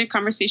was having a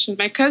conversation with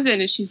my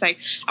cousin and she's like,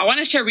 I want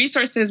to share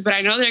resources, but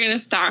I know they're going to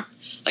start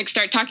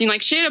talking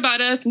like shit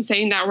about us and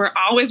saying that we're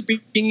always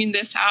bringing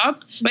this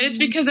up. But it's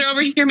because they're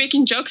over here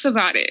making jokes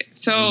about it.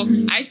 So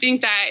I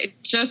think that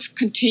it's just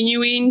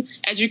continuing,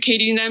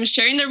 educating them,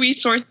 sharing the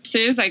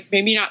resources, like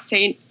maybe not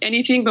saying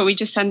anything, but we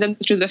just send them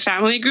through the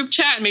family group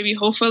chat and maybe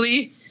hopefully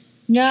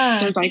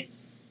they're like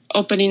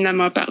opening them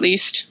up at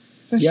least.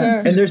 For sure.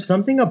 And there's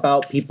something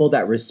about people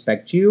that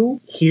respect you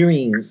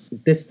hearing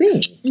this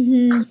thing.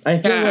 I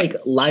feel like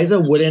Liza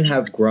wouldn't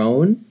have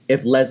grown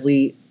if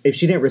she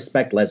didn't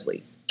respect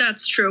Leslie.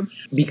 That's true.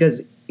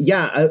 Because,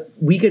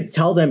 we could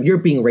tell them you're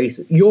being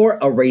racist. You're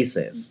a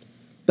racist.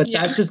 But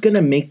that's just going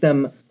to make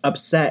them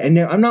upset. And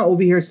I'm not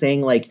over here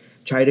saying, like,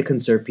 try to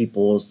conserve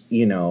people's,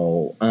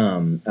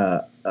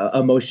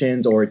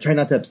 emotions or try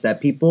not to upset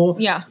people.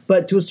 Yeah.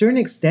 But to a certain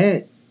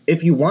extent,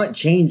 if you want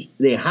change,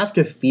 they have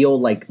to feel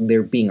like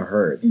they're being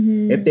heard.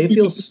 If they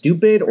feel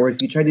stupid or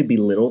if you try to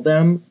belittle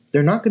them,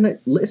 they're not going to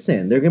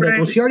listen. They're going to be like,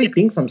 well, she already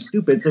thinks I'm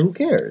stupid, so who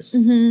cares?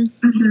 You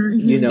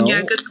know?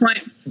 Yeah, good point.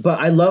 But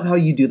I love how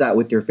you do that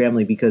with your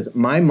family because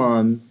my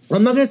mom,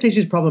 I'm not going to say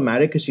she's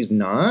problematic because she's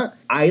not.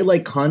 I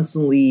like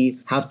constantly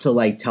have to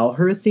like tell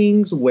her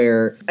things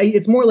where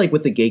it's more like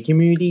with the gay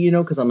community,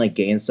 because I'm like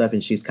gay and stuff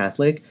and she's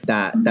Catholic,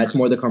 that's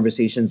more the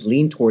conversations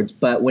lean towards.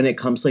 But when it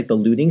comes to like the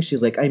looting,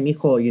 she's like, ay,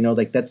 mijo,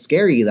 like that's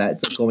scary that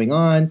it's like, going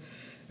on.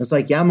 It's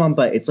like, yeah, Mom,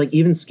 but it's like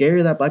even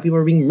scarier that Black people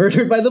are being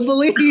murdered by the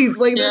police.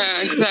 Like,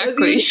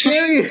 exactly. That's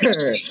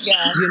even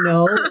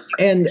scarier.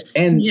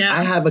 And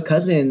I have a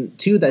cousin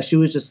too that she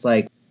was just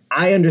like,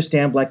 I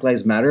understand Black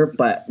Lives Matter,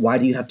 but why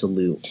do you have to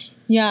loot?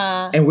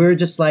 Yeah. And we're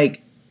just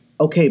like,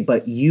 okay,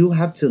 but you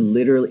have to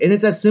literally, and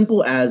it's as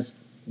simple as,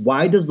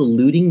 why does the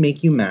looting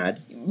make you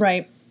mad?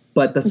 Right.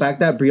 But the fact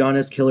that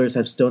Breonna's killers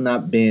have still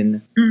not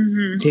been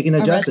taken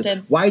to justice,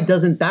 why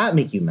doesn't that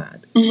make you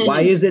mad? Why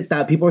is it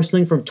that people are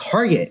stealing from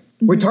Target?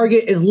 Where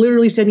Target is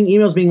literally sending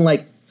emails being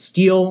like,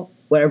 steal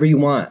whatever you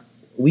want.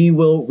 We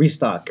will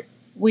restock.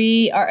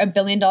 We are a $1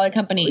 billion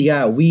company.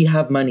 Yeah, we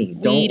have money.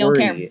 Don't worry.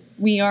 Care.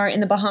 We are in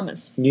the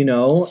Bahamas.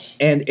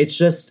 And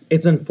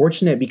it's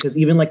unfortunate because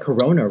even like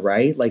Corona,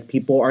 right? Like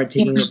people aren't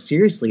taking it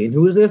seriously. And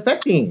who is it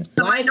affecting?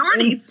 The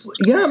minorities.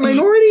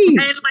 Minorities. And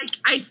like,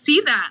 I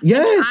see that.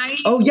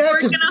 Yes. Work in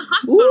a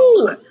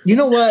hospital. You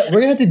know what?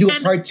 We're going to have to do a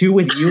part 2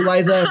 with you,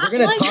 Liza. We're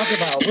going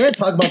to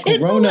talk about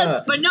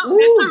Corona. But no,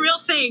 it's a real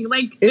thing.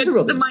 Like it's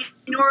the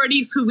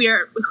minorities who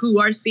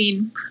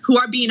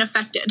are being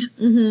affected.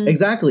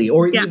 Exactly.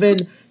 Or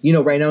even,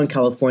 right now in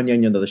California,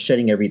 they're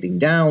shutting everything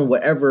down,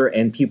 whatever.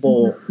 And people,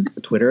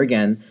 Twitter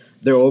again,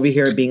 they're over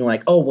here being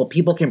like, oh, well,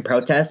 people can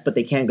protest, but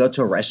they can't go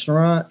to a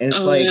restaurant. And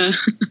it's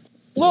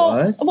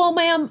what? Well,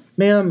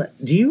 ma'am,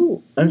 do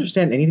you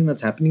understand anything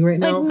that's happening right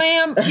now? Like,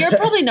 ma'am, you're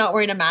probably not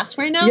wearing a mask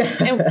right now.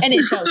 And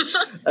it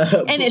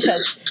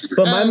shows.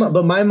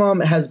 But my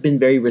mom has been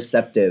very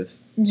receptive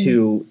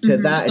to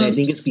that, and I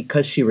think it's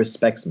because she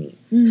respects me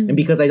and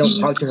because I don't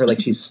talk to her like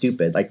she's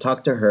stupid. I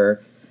talk to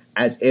her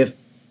as if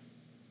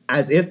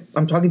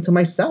I'm talking to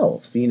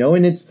myself,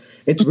 and it's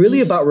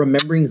really about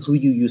remembering who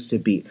you used to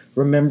be.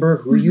 Remember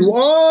who you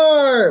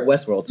are.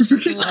 Westworld.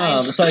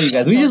 Sorry, you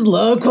guys. We just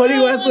love quoting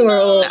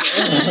Westworld.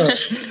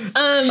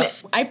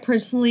 I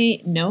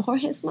personally know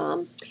Jorge's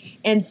mom.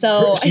 And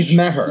so she's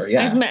met her,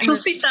 yeah. I've met her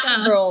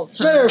several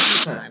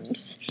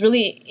times. It's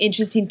really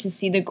interesting to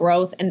see the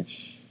growth and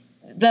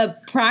the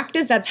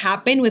practice that's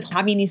happened with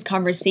having these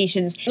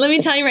conversations. Let me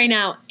tell you right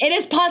now, it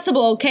is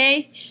possible,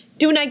 okay?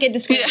 Do not get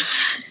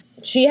discouraged.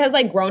 she has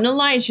like grown a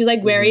lot, and she's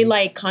like very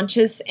like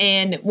conscious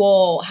and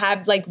will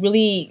have like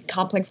really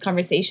complex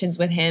conversations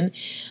with him.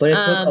 But it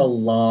took a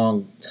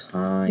long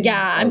time.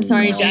 Yeah, I'm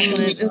sorry,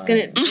 Jacqueline. It's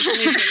gonna take a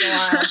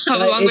while.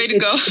 Have a long way to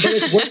go. But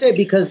it's worth it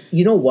because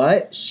you know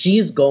what?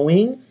 She's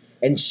going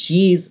and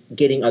she's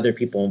getting other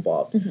people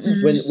involved.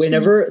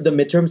 Whenever the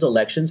midterms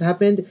elections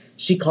happened,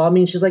 she called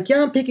me and she's like,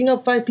 yeah, I'm picking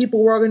up 5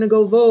 people. We're all going to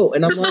go vote.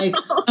 And I'm like...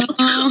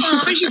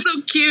 Oh, she's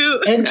so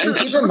cute. And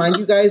keep in mind,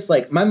 you guys,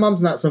 like, my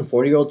mom's not some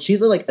 40-year-old.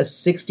 She's like a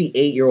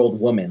 68-year-old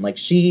woman. Like,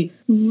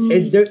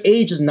 their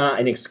age is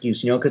not an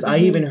excuse, you know? Because I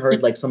even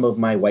heard, like, some of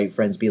my white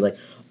friends be like,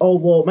 oh,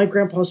 well, my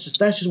grandpa's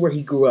that's just where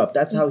he grew up.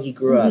 That's how he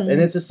grew up.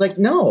 And it's just like,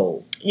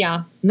 no.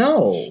 Yeah.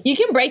 No. You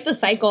can break the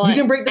cycle. You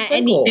can break the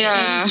cycle.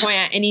 Any point,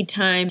 at any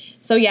time.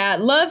 So yeah,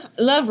 love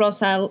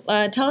Rosa.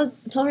 Tell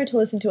her to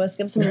listen to us.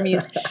 Give some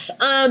reviews.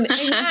 And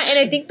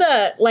I think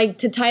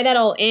to tie that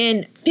all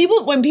in,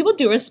 when people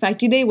do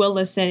respect you, they will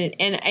listen.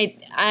 And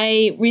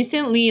I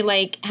recently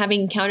have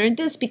encountered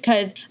this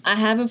because I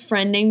have a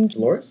friend named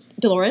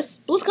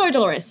Dolores. Let's call her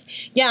Dolores.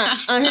 Yeah,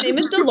 her name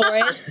is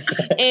Dolores,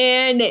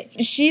 and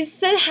she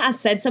has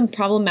said some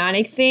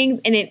problematic things,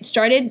 and it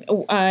started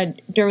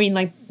during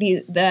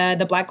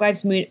the Black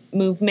Lives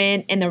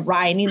movement and the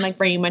rioting,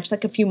 very much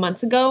a few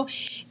months ago.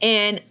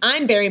 And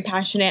I'm very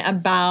passionate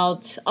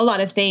about a lot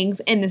of things,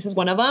 and this is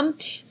one of them.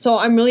 So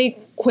I'm really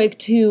quick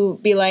to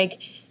be like,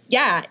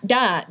 yeah,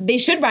 duh, they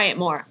should riot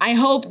more. I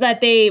hope that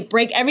they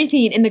break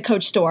everything in the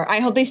Coach store. I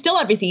hope they steal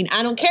everything.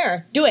 I don't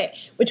care. Do it.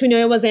 Which we know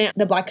it wasn't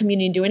the Black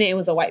community doing it. It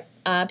was the white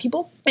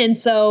people. And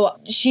so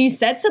she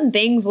said some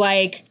things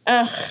like,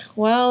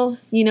 well,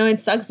 it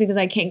sucks because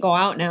I can't go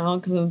out now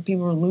because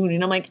people are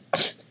looting. I'm like...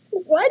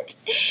 What?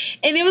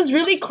 And it was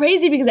really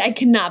crazy because I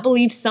could not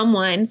believe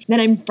someone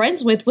that I'm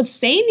friends with was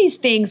saying these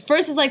things.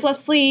 First it's like,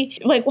 Leslie,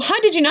 how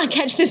did you not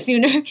catch this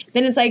sooner?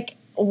 Then it's like,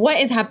 what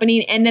is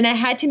happening? And then I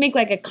had to make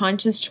a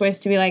conscious choice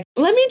to be like,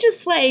 let me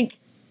just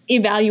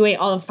evaluate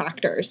all the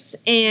factors.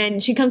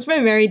 And she comes from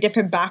a very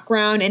different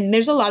background, and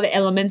there's a lot of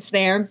elements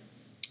there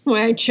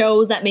where I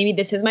chose that maybe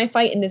this is my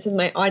fight and this is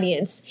my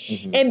audience.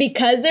 Mm-hmm. And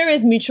because there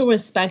is mutual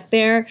respect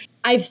there,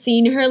 I've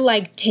seen her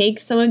take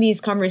some of these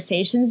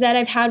conversations that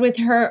I've had with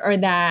her or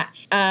that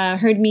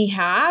heard me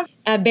have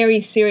very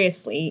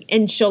seriously,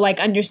 and she'll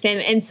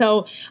understand. And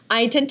so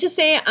I tend to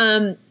say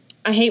I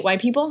hate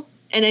white people,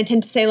 and I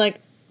tend to say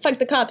fuck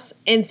the cops.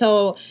 And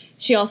so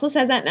she also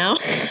says that now.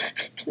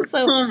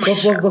 So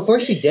before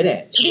she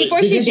didn't. Did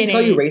she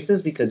call you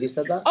racist because you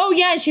said that? Oh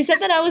yeah, she said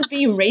that I was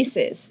being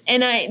racist,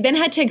 and I then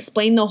had to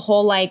explain the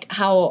whole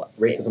how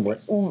racism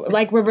works.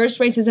 Reverse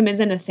racism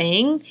isn't a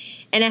thing,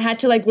 and I had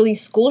to really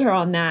school her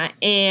on that.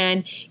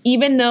 And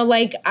even though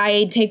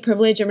I take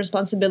privilege and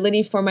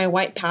responsibility for my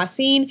white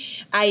passing,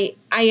 I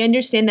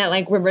understand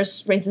that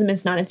reverse racism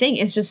is not a thing.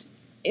 It's just.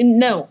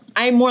 No,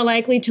 I'm more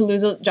likely to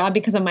lose a job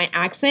because of my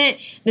accent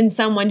than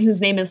someone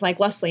whose name is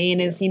Leslie and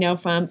is,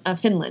 from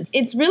Finland.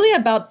 It's really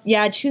about,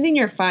 choosing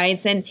your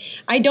fights. And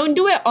I don't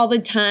do it all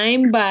the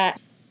time, but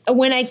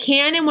when I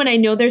can and when I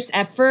know there's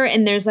effort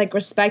and there's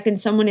respect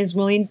and someone is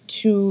willing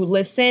to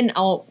listen,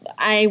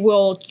 I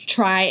will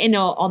try and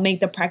I'll make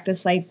the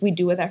practice we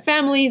do with our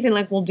families and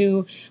we'll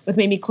do with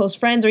maybe close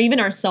friends or even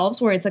ourselves,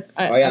 where it's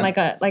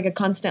a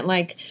constant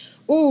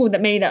ooh,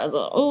 that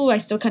was I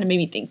still kind of made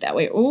me think that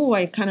way. Ooh,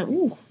 I kind of,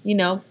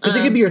 Because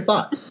it could be your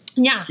thoughts.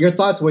 Yeah. Your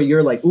thoughts where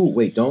you're ooh,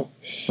 wait, don't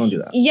do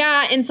that.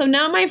 Yeah, and so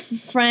now my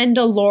friend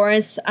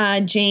Dolores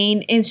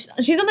Jane, she's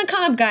on the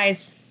come up,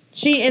 guys.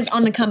 She is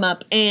on the come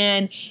up,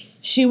 and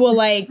she will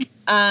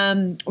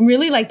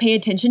really pay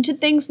attention to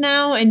things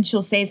now, and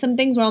she'll say some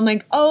things where I'm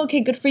like, oh, okay,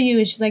 good for you.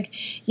 And she's like,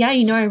 yeah,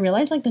 I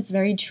realize that's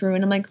very true.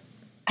 And I'm like,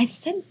 I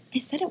said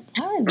it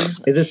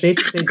was. Is it safe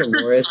to say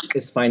Dolores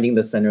is finding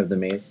the center of the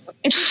maze?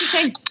 It's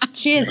safe to say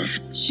she is.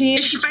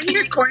 Is she finding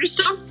her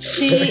cornerstone?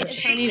 She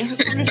is finding her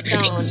cornerstone.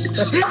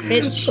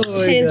 Bitch.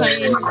 Oh she is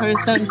finding her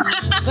cornerstone.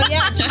 But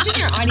yeah, choosing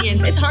your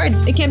audience, it's hard.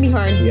 It can be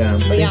hard. Yeah.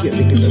 But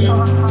Thank you for that.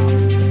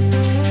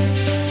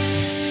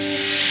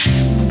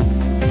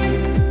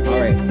 All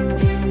right.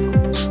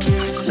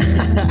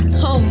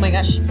 Oh my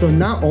gosh. So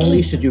not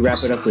only should you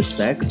wrap it up with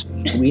sex,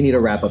 we need to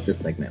wrap up this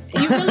segment.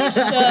 You really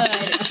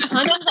should.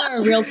 Condoms are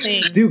a real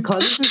thing. Dude,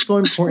 condoms are so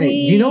important.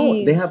 Please. Do you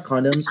know they have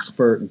condoms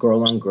for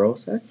girl-on-girl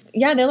sex?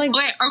 Yeah, they're Wait,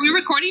 are we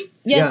recording?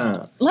 Yes.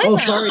 Yeah. Liza. Oh,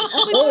 sorry.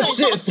 Oh,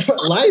 shit. So,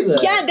 Liza.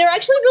 Yeah, they're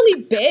actually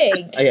really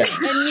big. Yeah.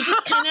 And you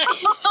just kind of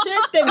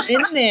insert them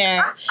in there.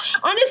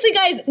 Honestly,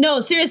 guys, no,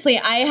 seriously,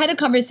 I had a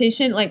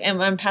conversation, in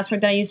my past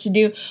work that I used to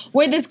do,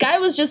 where this guy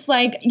was just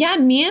yeah,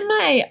 me and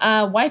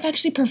my wife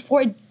actually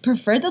preferred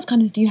those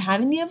condoms. Do you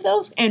have any of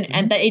those? And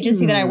at the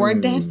agency that I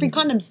worked, they had free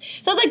condoms.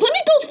 So I was like, let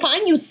me go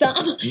find you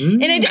some.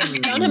 And I did.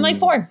 I found him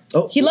 4.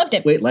 Oh, he loved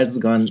it. Wait, Liza's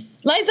gone.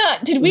 Liza,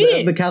 did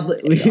we? The Catholic.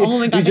 Oh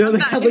my God. We joined the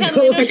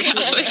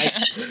Catholic.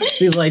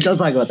 She's like, don't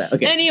talk about that.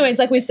 Okay. Anyways,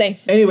 like we say.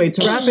 Anyway,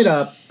 to wrap it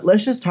up,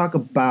 let's just talk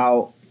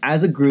about,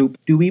 as a group,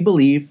 do we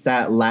believe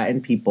that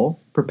Latin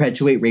people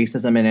perpetuate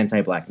racism and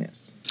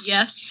anti-Blackness?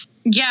 Yes.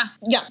 Yeah.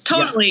 Yeah.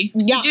 Totally.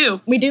 Yeah. We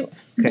do. We do.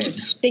 Okay.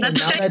 So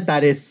now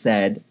that is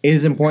said, it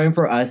is important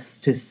for us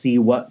to see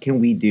what can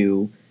we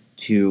do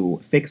to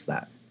fix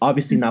that.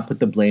 Obviously, not put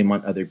the blame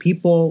on other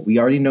people. We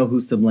already know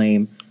who's to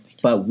blame,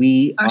 but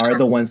we are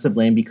the ones to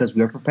blame because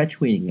we are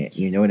perpetuating it.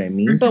 You know what I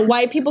mean? But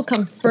white people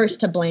come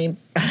first to blame,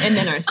 and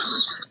then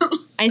ourselves.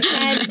 I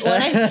said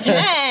what I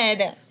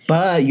said.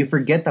 But you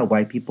forget that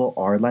white people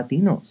are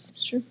Latinos.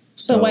 It's true.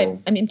 So white.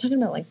 I mean, I'm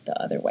talking about like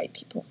the other white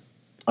people.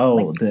 Oh,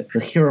 like,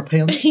 the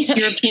Europeans?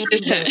 European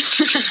descent.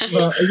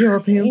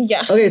 Europeans?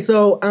 Yeah. Okay,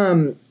 so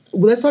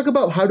let's talk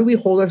about how do we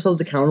hold ourselves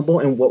accountable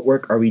and what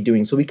work are we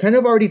doing. So we kind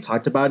of already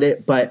talked about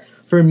it, but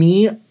for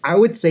me, I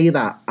would say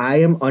that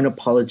I am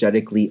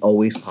unapologetically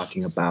always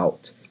talking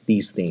about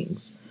these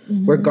things,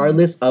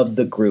 regardless of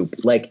the group.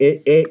 Like,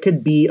 it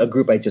could be a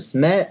group I just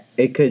met.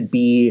 It could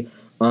be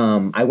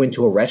I went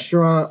to a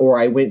restaurant or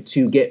I went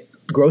to get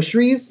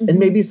groceries and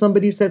maybe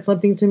somebody said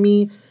something to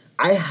me.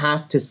 I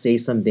have to say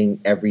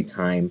something every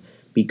time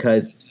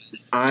because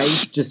I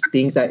just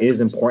think that it is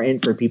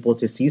important for people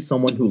to see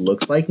someone who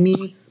looks like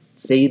me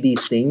say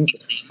these things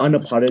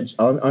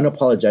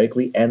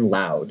unapologetically and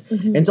loud.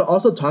 And to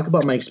also talk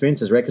about my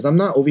experiences, right? Because I'm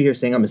not over here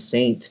saying I'm a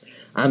saint.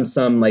 I'm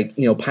some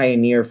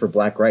pioneer for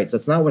Black rights.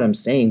 That's not what I'm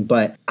saying.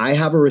 But I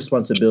have a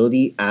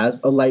responsibility as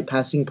a light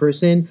passing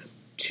person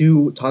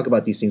to talk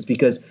about these things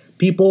because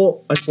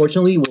people,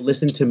 unfortunately, will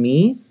listen to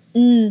me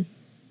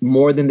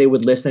more than they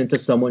would listen to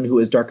someone who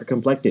is darker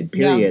complected,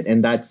 period. Yeah.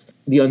 And that's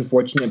the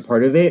unfortunate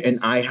part of it. And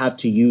I have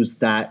to use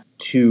that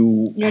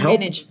to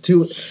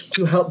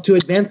help to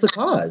advance the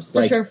cause.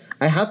 Like, sure.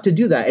 I have to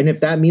do that. And if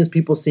that means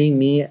people seeing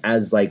me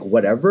as like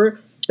whatever,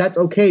 that's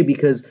okay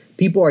because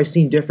people are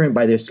seen different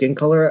by their skin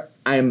color.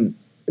 I'm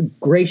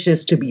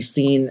gracious to be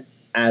seen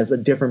as a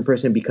different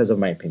person because of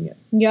my opinion.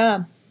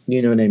 Yeah.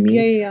 You know what I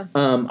mean? Yeah.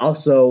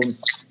 Also,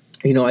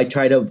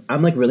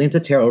 I'm like really into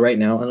tarot right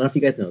now. I don't know if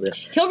you guys know this.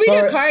 He'll read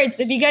your cards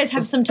if you guys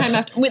have some time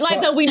after.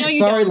 Liza, we know you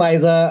don't. Sorry,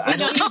 Liza. We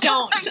know you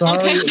don't.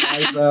 Sorry, okay?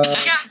 Liza.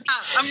 Yeah,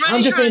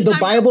 I'm just saying the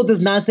Bible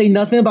does not say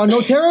nothing about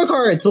no tarot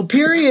cards. So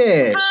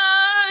period.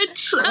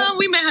 But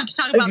we may have to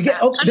talk about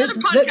that.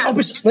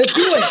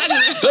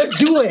 Let's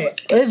do it.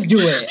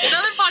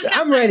 Another podcast.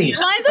 I'm ready.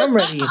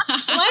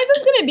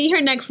 Liza's gonna be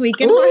here next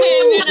week, and we're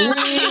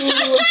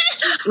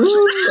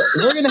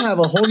gonna have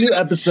a whole new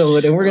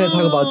episode, and we're gonna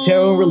talk about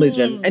tarot and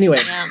religion.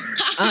 Anyway,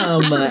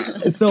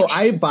 so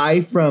I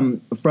buy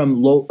from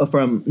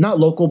not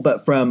local,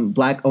 but from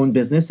Black owned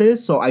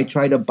businesses. So I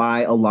try to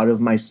buy a lot of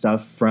my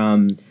stuff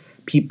from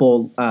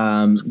people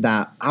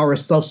that are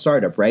self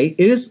startup. Right?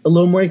 It is a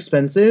little more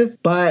expensive,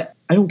 but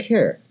I don't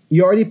care.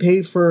 You already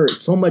paid for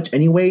so much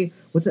anyway.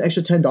 What's an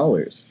extra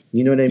 $10?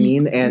 You know what I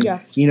mean? And,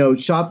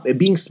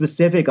 being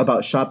specific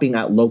about shopping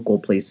at local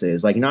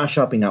places, like not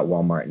shopping at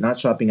Walmart, not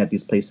shopping at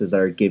these places that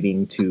are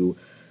giving to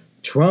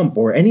Trump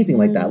or anything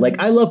like that. Like,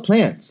 I love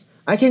plants.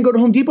 I can't go to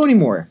Home Depot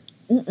anymore.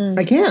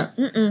 I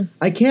can't.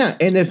 I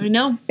can't. And if I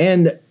know.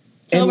 And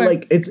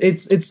like,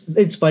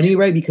 it's funny,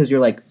 right? Because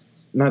you're like,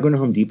 not going to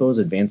Home Depot is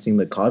advancing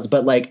the cause,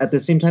 but like at the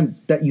same time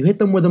that you hit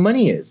them where the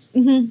money is.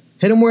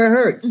 Hit them where it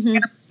hurts.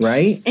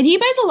 Right? And he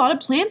buys a lot of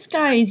plants,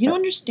 guys. You don't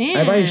understand.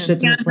 I buy a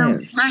shit ton of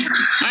plants.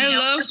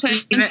 I love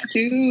plants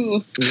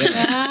too.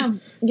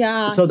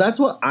 Yeah. So that's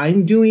what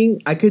I'm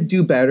doing. I could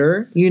do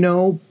better,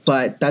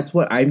 but that's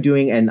what I'm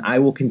doing, and I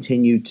will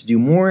continue to do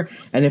more.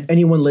 And if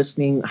anyone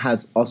listening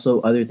has also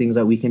other things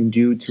that we can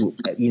do to,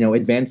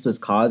 advance this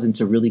cause and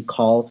to really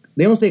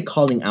they don't say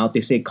calling out,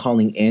 they say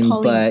calling in.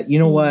 But you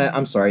know what?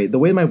 I'm sorry. The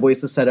way my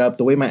voice is set up,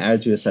 the way my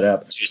attitude is set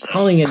up,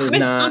 calling in is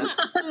not.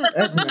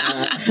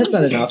 That's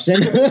not an option.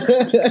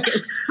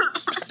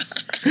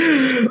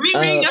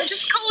 Ring, I'm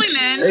just calling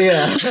in.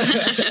 Yeah.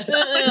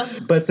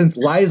 But since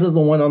Liza's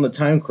the one on the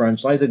time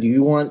crunch, Liza, do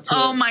you want to?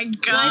 Oh my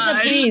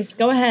God. Liza, please,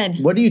 go ahead.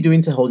 What are you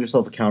doing to hold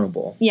yourself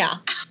accountable? Yeah.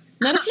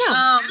 Let us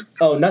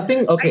know.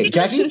 Nothing? Okay,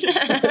 Jackie? Honestly,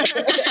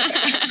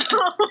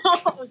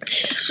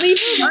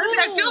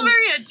 I feel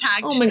very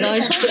attacked. Oh my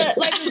gosh.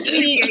 Like,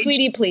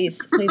 sweetie,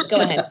 please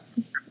go ahead.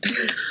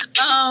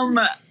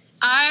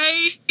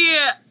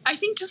 I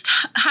think just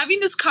having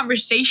this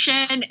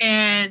conversation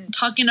and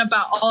talking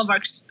about all of our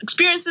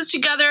experiences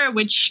together,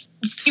 which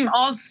seem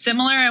all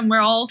similar, and we're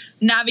all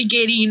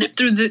navigating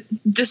through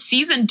the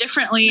season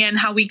differently and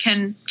how we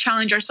can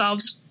challenge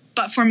ourselves.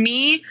 But for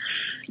me,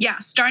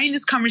 starting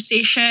this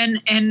conversation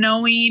and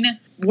knowing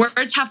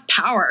words have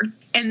power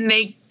and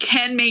they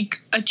can make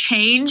a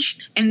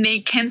change and they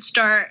can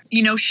start,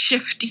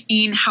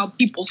 shifting how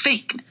people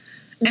think.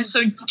 And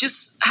so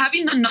just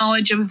having the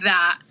knowledge of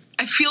that,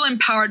 I feel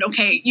empowered.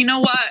 Okay, you know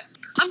what?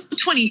 I'm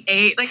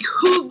 28. Like,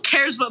 who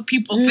cares what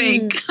people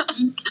think?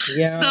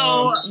 Yeah.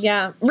 So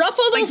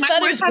ruffle those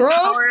feathers,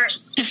 girl.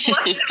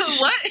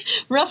 What?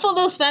 Ruffle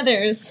those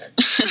feathers.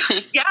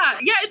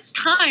 Yeah, it's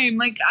time.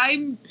 Like,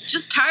 I'm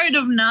just tired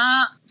of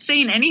not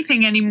saying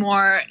anything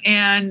anymore.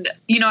 And,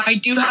 you know, I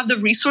do have the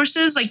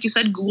resources. Like you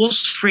said, Google's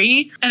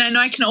free. And I know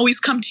I can always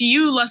come to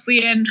you,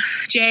 Leslie and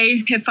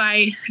Jay, if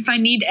I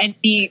need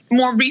any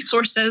more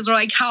resources or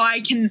like how I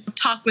can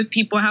talk with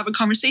people and have a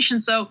conversation.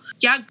 So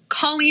yeah,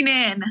 calling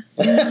in.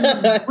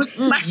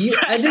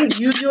 I think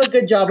you do a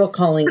good job of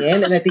calling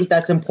in. And I think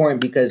that's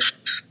important because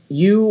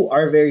you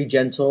are very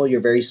gentle,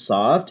 you're very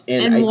soft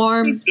and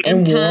warm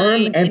and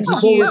kind, and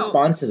people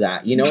respond to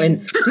that, you know,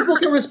 and people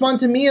can respond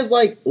to me as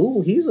like, ooh,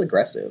 he's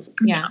aggressive.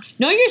 Yeah.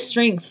 Know your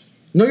strengths.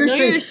 Know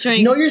your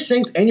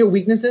strengths and your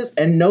weaknesses,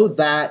 and know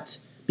that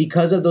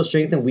because of those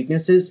strengths and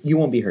weaknesses, you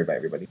won't be heard by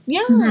everybody.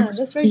 Yeah,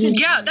 that's very good.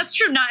 Yeah, that's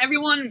true. Not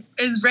everyone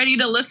is ready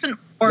to listen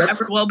or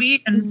ever will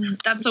be, and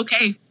that's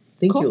okay.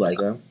 Thank you,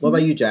 Liza. What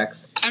about you,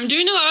 Jax? I'm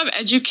doing a lot of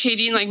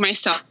educating like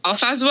myself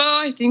as well.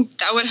 I think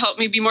that would help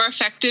me be more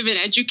effective in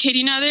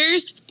educating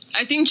others.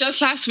 I think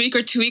just last week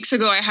or 2 weeks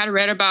ago, I had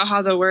read about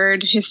how the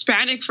word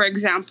Hispanic, for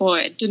example,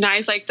 it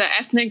denies like the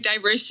ethnic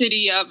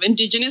diversity of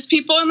indigenous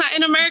people in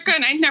Latin America.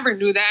 And I never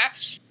knew that.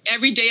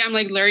 Every day I'm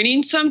like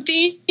learning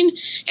something,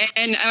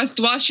 and as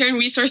well as sharing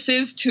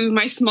resources to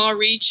my small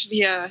reach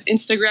via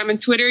Instagram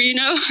and Twitter, you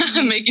know,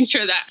 making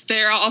sure that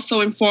they're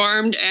also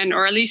informed and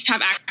or at least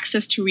have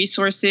access to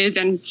resources,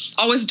 and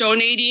always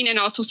donating and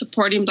also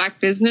supporting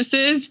Black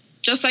businesses.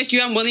 Just like you,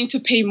 I'm willing to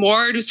pay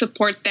more to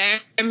support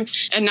them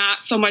and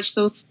not so much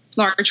those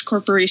large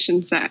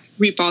corporations that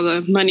reap all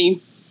the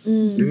money.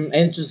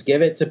 And just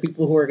give it to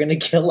people who are going to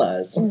kill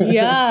us.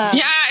 Yeah.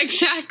 Yeah,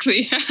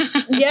 exactly.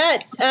 Yeah.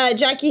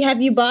 Jackie,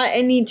 have you bought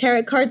any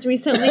tarot cards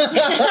recently? No,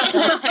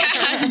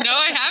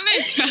 I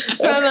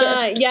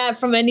haven't.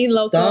 From any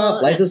local.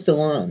 Stop. Liza's still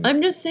on.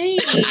 I'm just saying.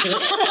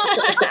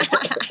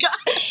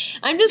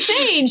 I'm just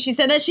saying. She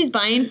said that she's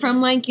buying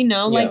from like, you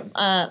know, like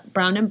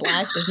brown and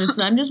black business.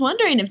 And I'm just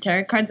wondering if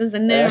tarot cards is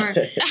in there or,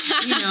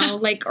 you know,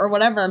 like, or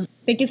whatever.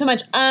 Thank you so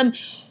much.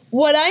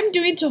 What I'm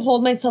doing to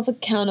hold myself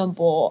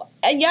accountable,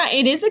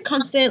 it is the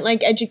constant,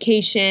 like,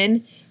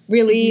 education,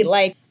 really,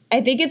 like, I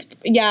think it's,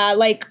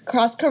 like,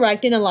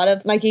 cross-correcting a lot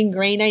of, like,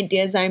 ingrained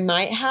ideas I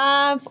might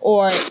have,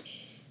 or,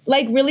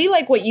 like, really,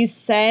 like, what you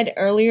said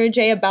earlier,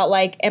 Jay, about,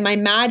 like, am I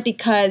mad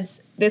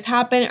because this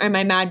happened, or am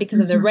I mad because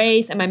of the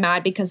race? Am I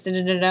mad because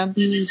da-da-da-da?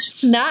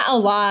 That a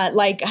lot,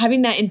 like,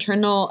 having that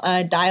internal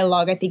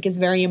dialogue, I think is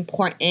very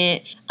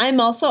important. I'm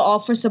also all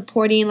for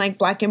supporting, like,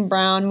 Black and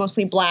brown,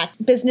 mostly Black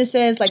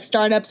businesses, like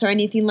startups or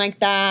anything like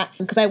that,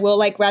 because I will,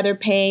 like, rather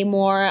pay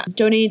more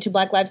donating to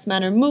Black Lives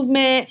Matter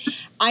movement.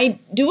 I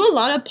do a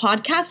lot of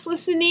podcast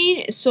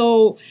listening,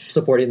 so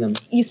supporting them,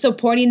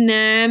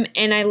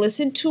 and I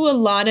listen to a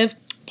lot of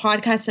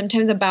podcasts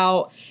sometimes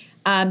about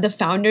the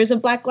founders of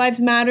Black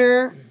Lives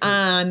Matter,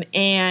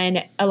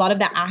 and a lot of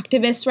the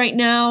activists right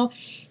now,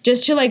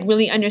 just to like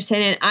really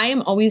understand it. I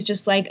am always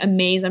just like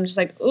amazed. I'm just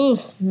like, ooh,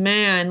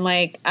 man,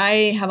 like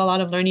I have a lot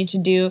of learning to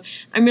do.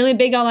 I'm really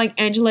big on like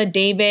Angela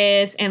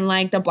Davis and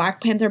like the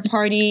Black Panther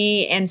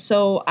Party. And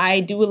so I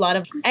do a lot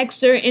of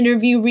excerpt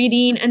interview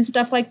reading and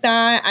stuff like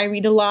that. I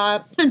read a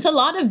lot. And it's a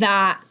lot of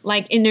that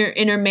like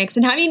intermix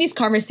and having these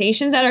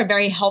conversations that are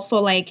very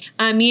helpful. Like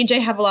me and Jay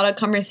have a lot of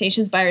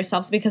conversations by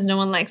ourselves because no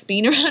one likes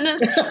being around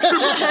us.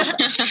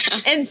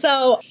 And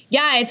so,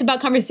 yeah, it's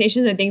about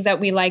conversations and things that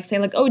we like say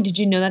like, oh, did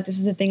you know that this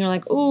is a thing? Or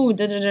like, oh,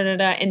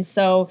 da-da-da-da-da. And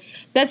so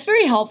that's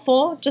very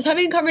helpful. Just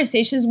having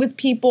conversations with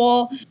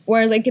people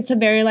where like it's a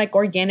very like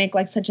organic,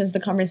 like such as the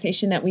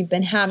conversation that we've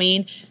been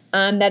having.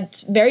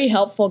 That's very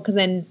helpful because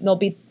then there'll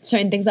be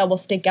certain things that will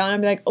stick out and I'll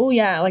be like, oh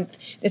yeah, like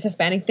this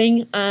Hispanic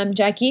thing.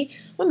 Jackie,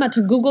 I'm about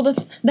to Google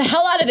the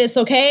hell out of this,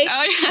 okay?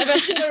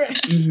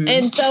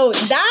 And so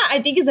that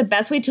I think is the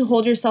best way to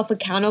hold yourself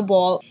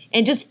accountable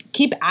and just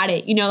keep at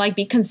it, you know, like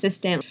be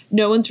consistent.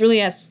 No one's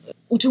really as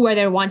to where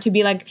they want to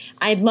be. Like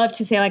I'd love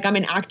to say like I'm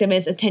an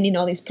activist attending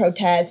all these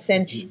protests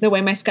and the way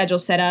my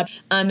schedule's set up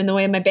and the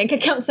way my bank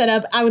account's set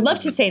up. I would love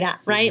to say that,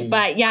 right?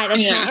 But yeah,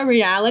 that's not a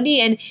reality.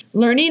 And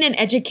learning and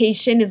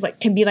education is like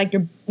can be like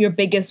your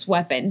biggest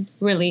weapon,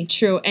 really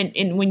true.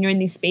 And when you're in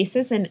these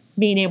spaces and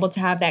being able to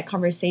have that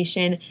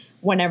conversation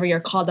whenever you're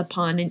called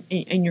upon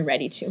and you're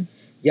ready to.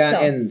 Yeah, so.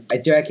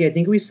 And Jackie, I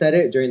think we said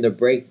it during the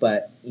break,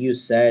 but you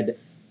said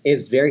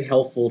it's very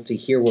helpful to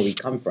hear where we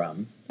come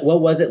from.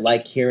 What was it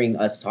like hearing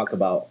us talk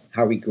about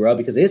how we grew up?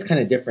 Because it is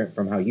kind of different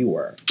from how you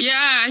were.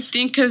 Yeah, I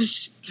think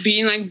because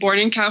being like born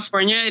in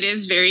California, it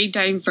is very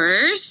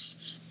diverse,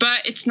 but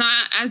it's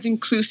not as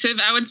inclusive,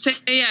 I would say,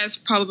 as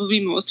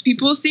probably most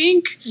people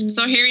think. Mm-hmm.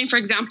 So hearing, for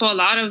example, a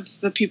lot of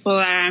the people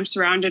that I'm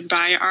surrounded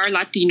by are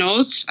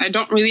Latinos. I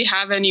don't really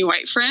have any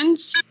white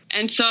friends.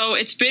 And so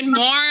it's been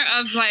more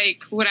of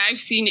like what I've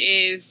seen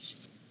is,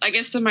 I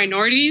guess, the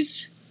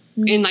minorities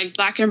in like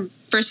Black and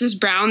versus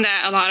brown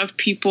that a lot of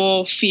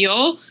people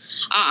feel.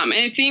 And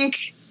I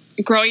think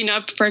growing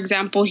up, for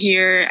example,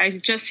 here, I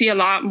just see a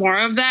lot more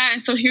of that.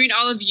 And so hearing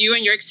all of you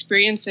and your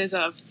experiences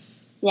of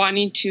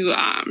wanting to,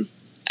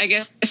 I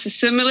guess,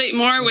 assimilate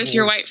more with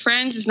your white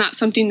friends is not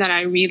something that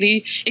I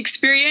really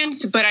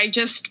experienced, but I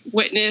just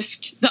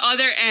witnessed the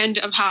other end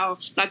of how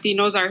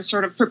Latinos are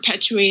sort of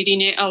perpetuating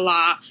it a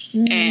lot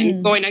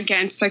and going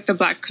against like the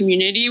Black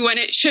community when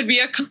it should be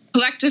a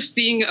collective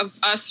thing of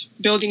us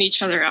building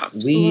each other up.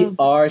 We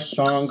are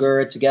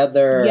stronger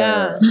together.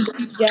 Yeah.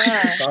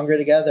 Stronger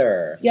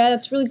together. Yeah,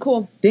 that's really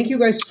cool. Thank you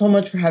guys so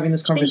much for having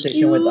this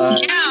conversation with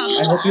us. Yeah.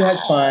 I hope you had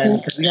fun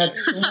because we had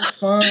so much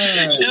fun.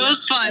 It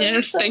was fun.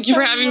 Yes, thank you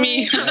for having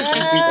me.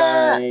 Thank you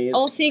guys.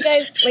 I'll see you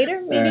guys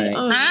later, maybe.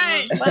 All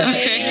right. Bye.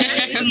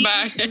 Okay,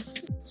 bye.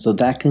 So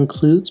that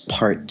concludes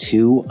part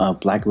 2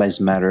 of Black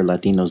Lives Matter,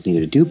 Latinos Need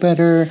to Do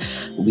Better.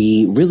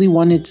 We really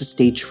wanted to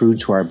stay true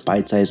to our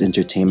bite-sized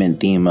entertainment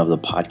theme of the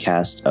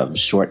podcast of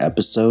short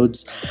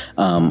episodes,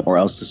 or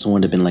else this one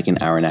would have been like an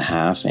hour and a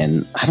half,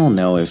 and I don't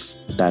know if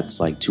that's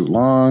like too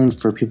long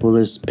for people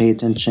to pay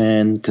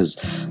attention, because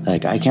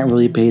like I can't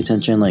really pay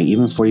attention, like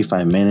even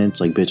 45 minutes,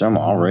 like bitch, I'm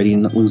already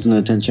losing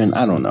attention.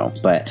 I don't know.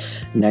 But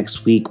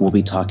next week we'll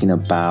be talking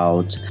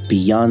about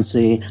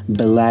Beyonce,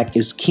 Black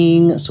is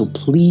King, so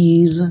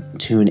please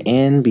tune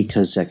in,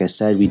 because like I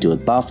said, we do a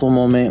thoughtful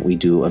moment, we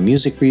do a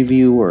music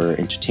review or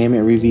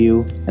entertainment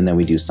review, and then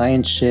we do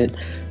science shit.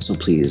 So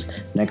please,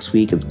 next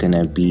week it's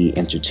gonna be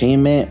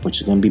entertainment,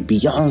 which is gonna be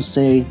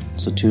Beyonce,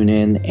 so tune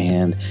in.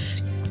 And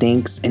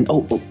thanks, and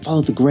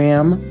follow the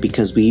gram,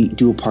 because we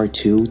do a part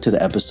 2 to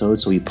the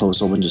episode, so we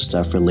post a whole bunch of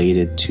stuff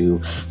related to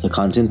the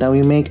content that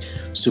we make.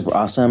 Super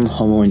awesome.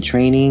 Homo in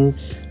Training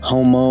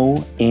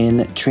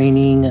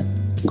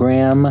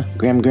gram.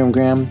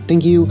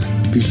 Thank you.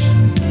 Peace.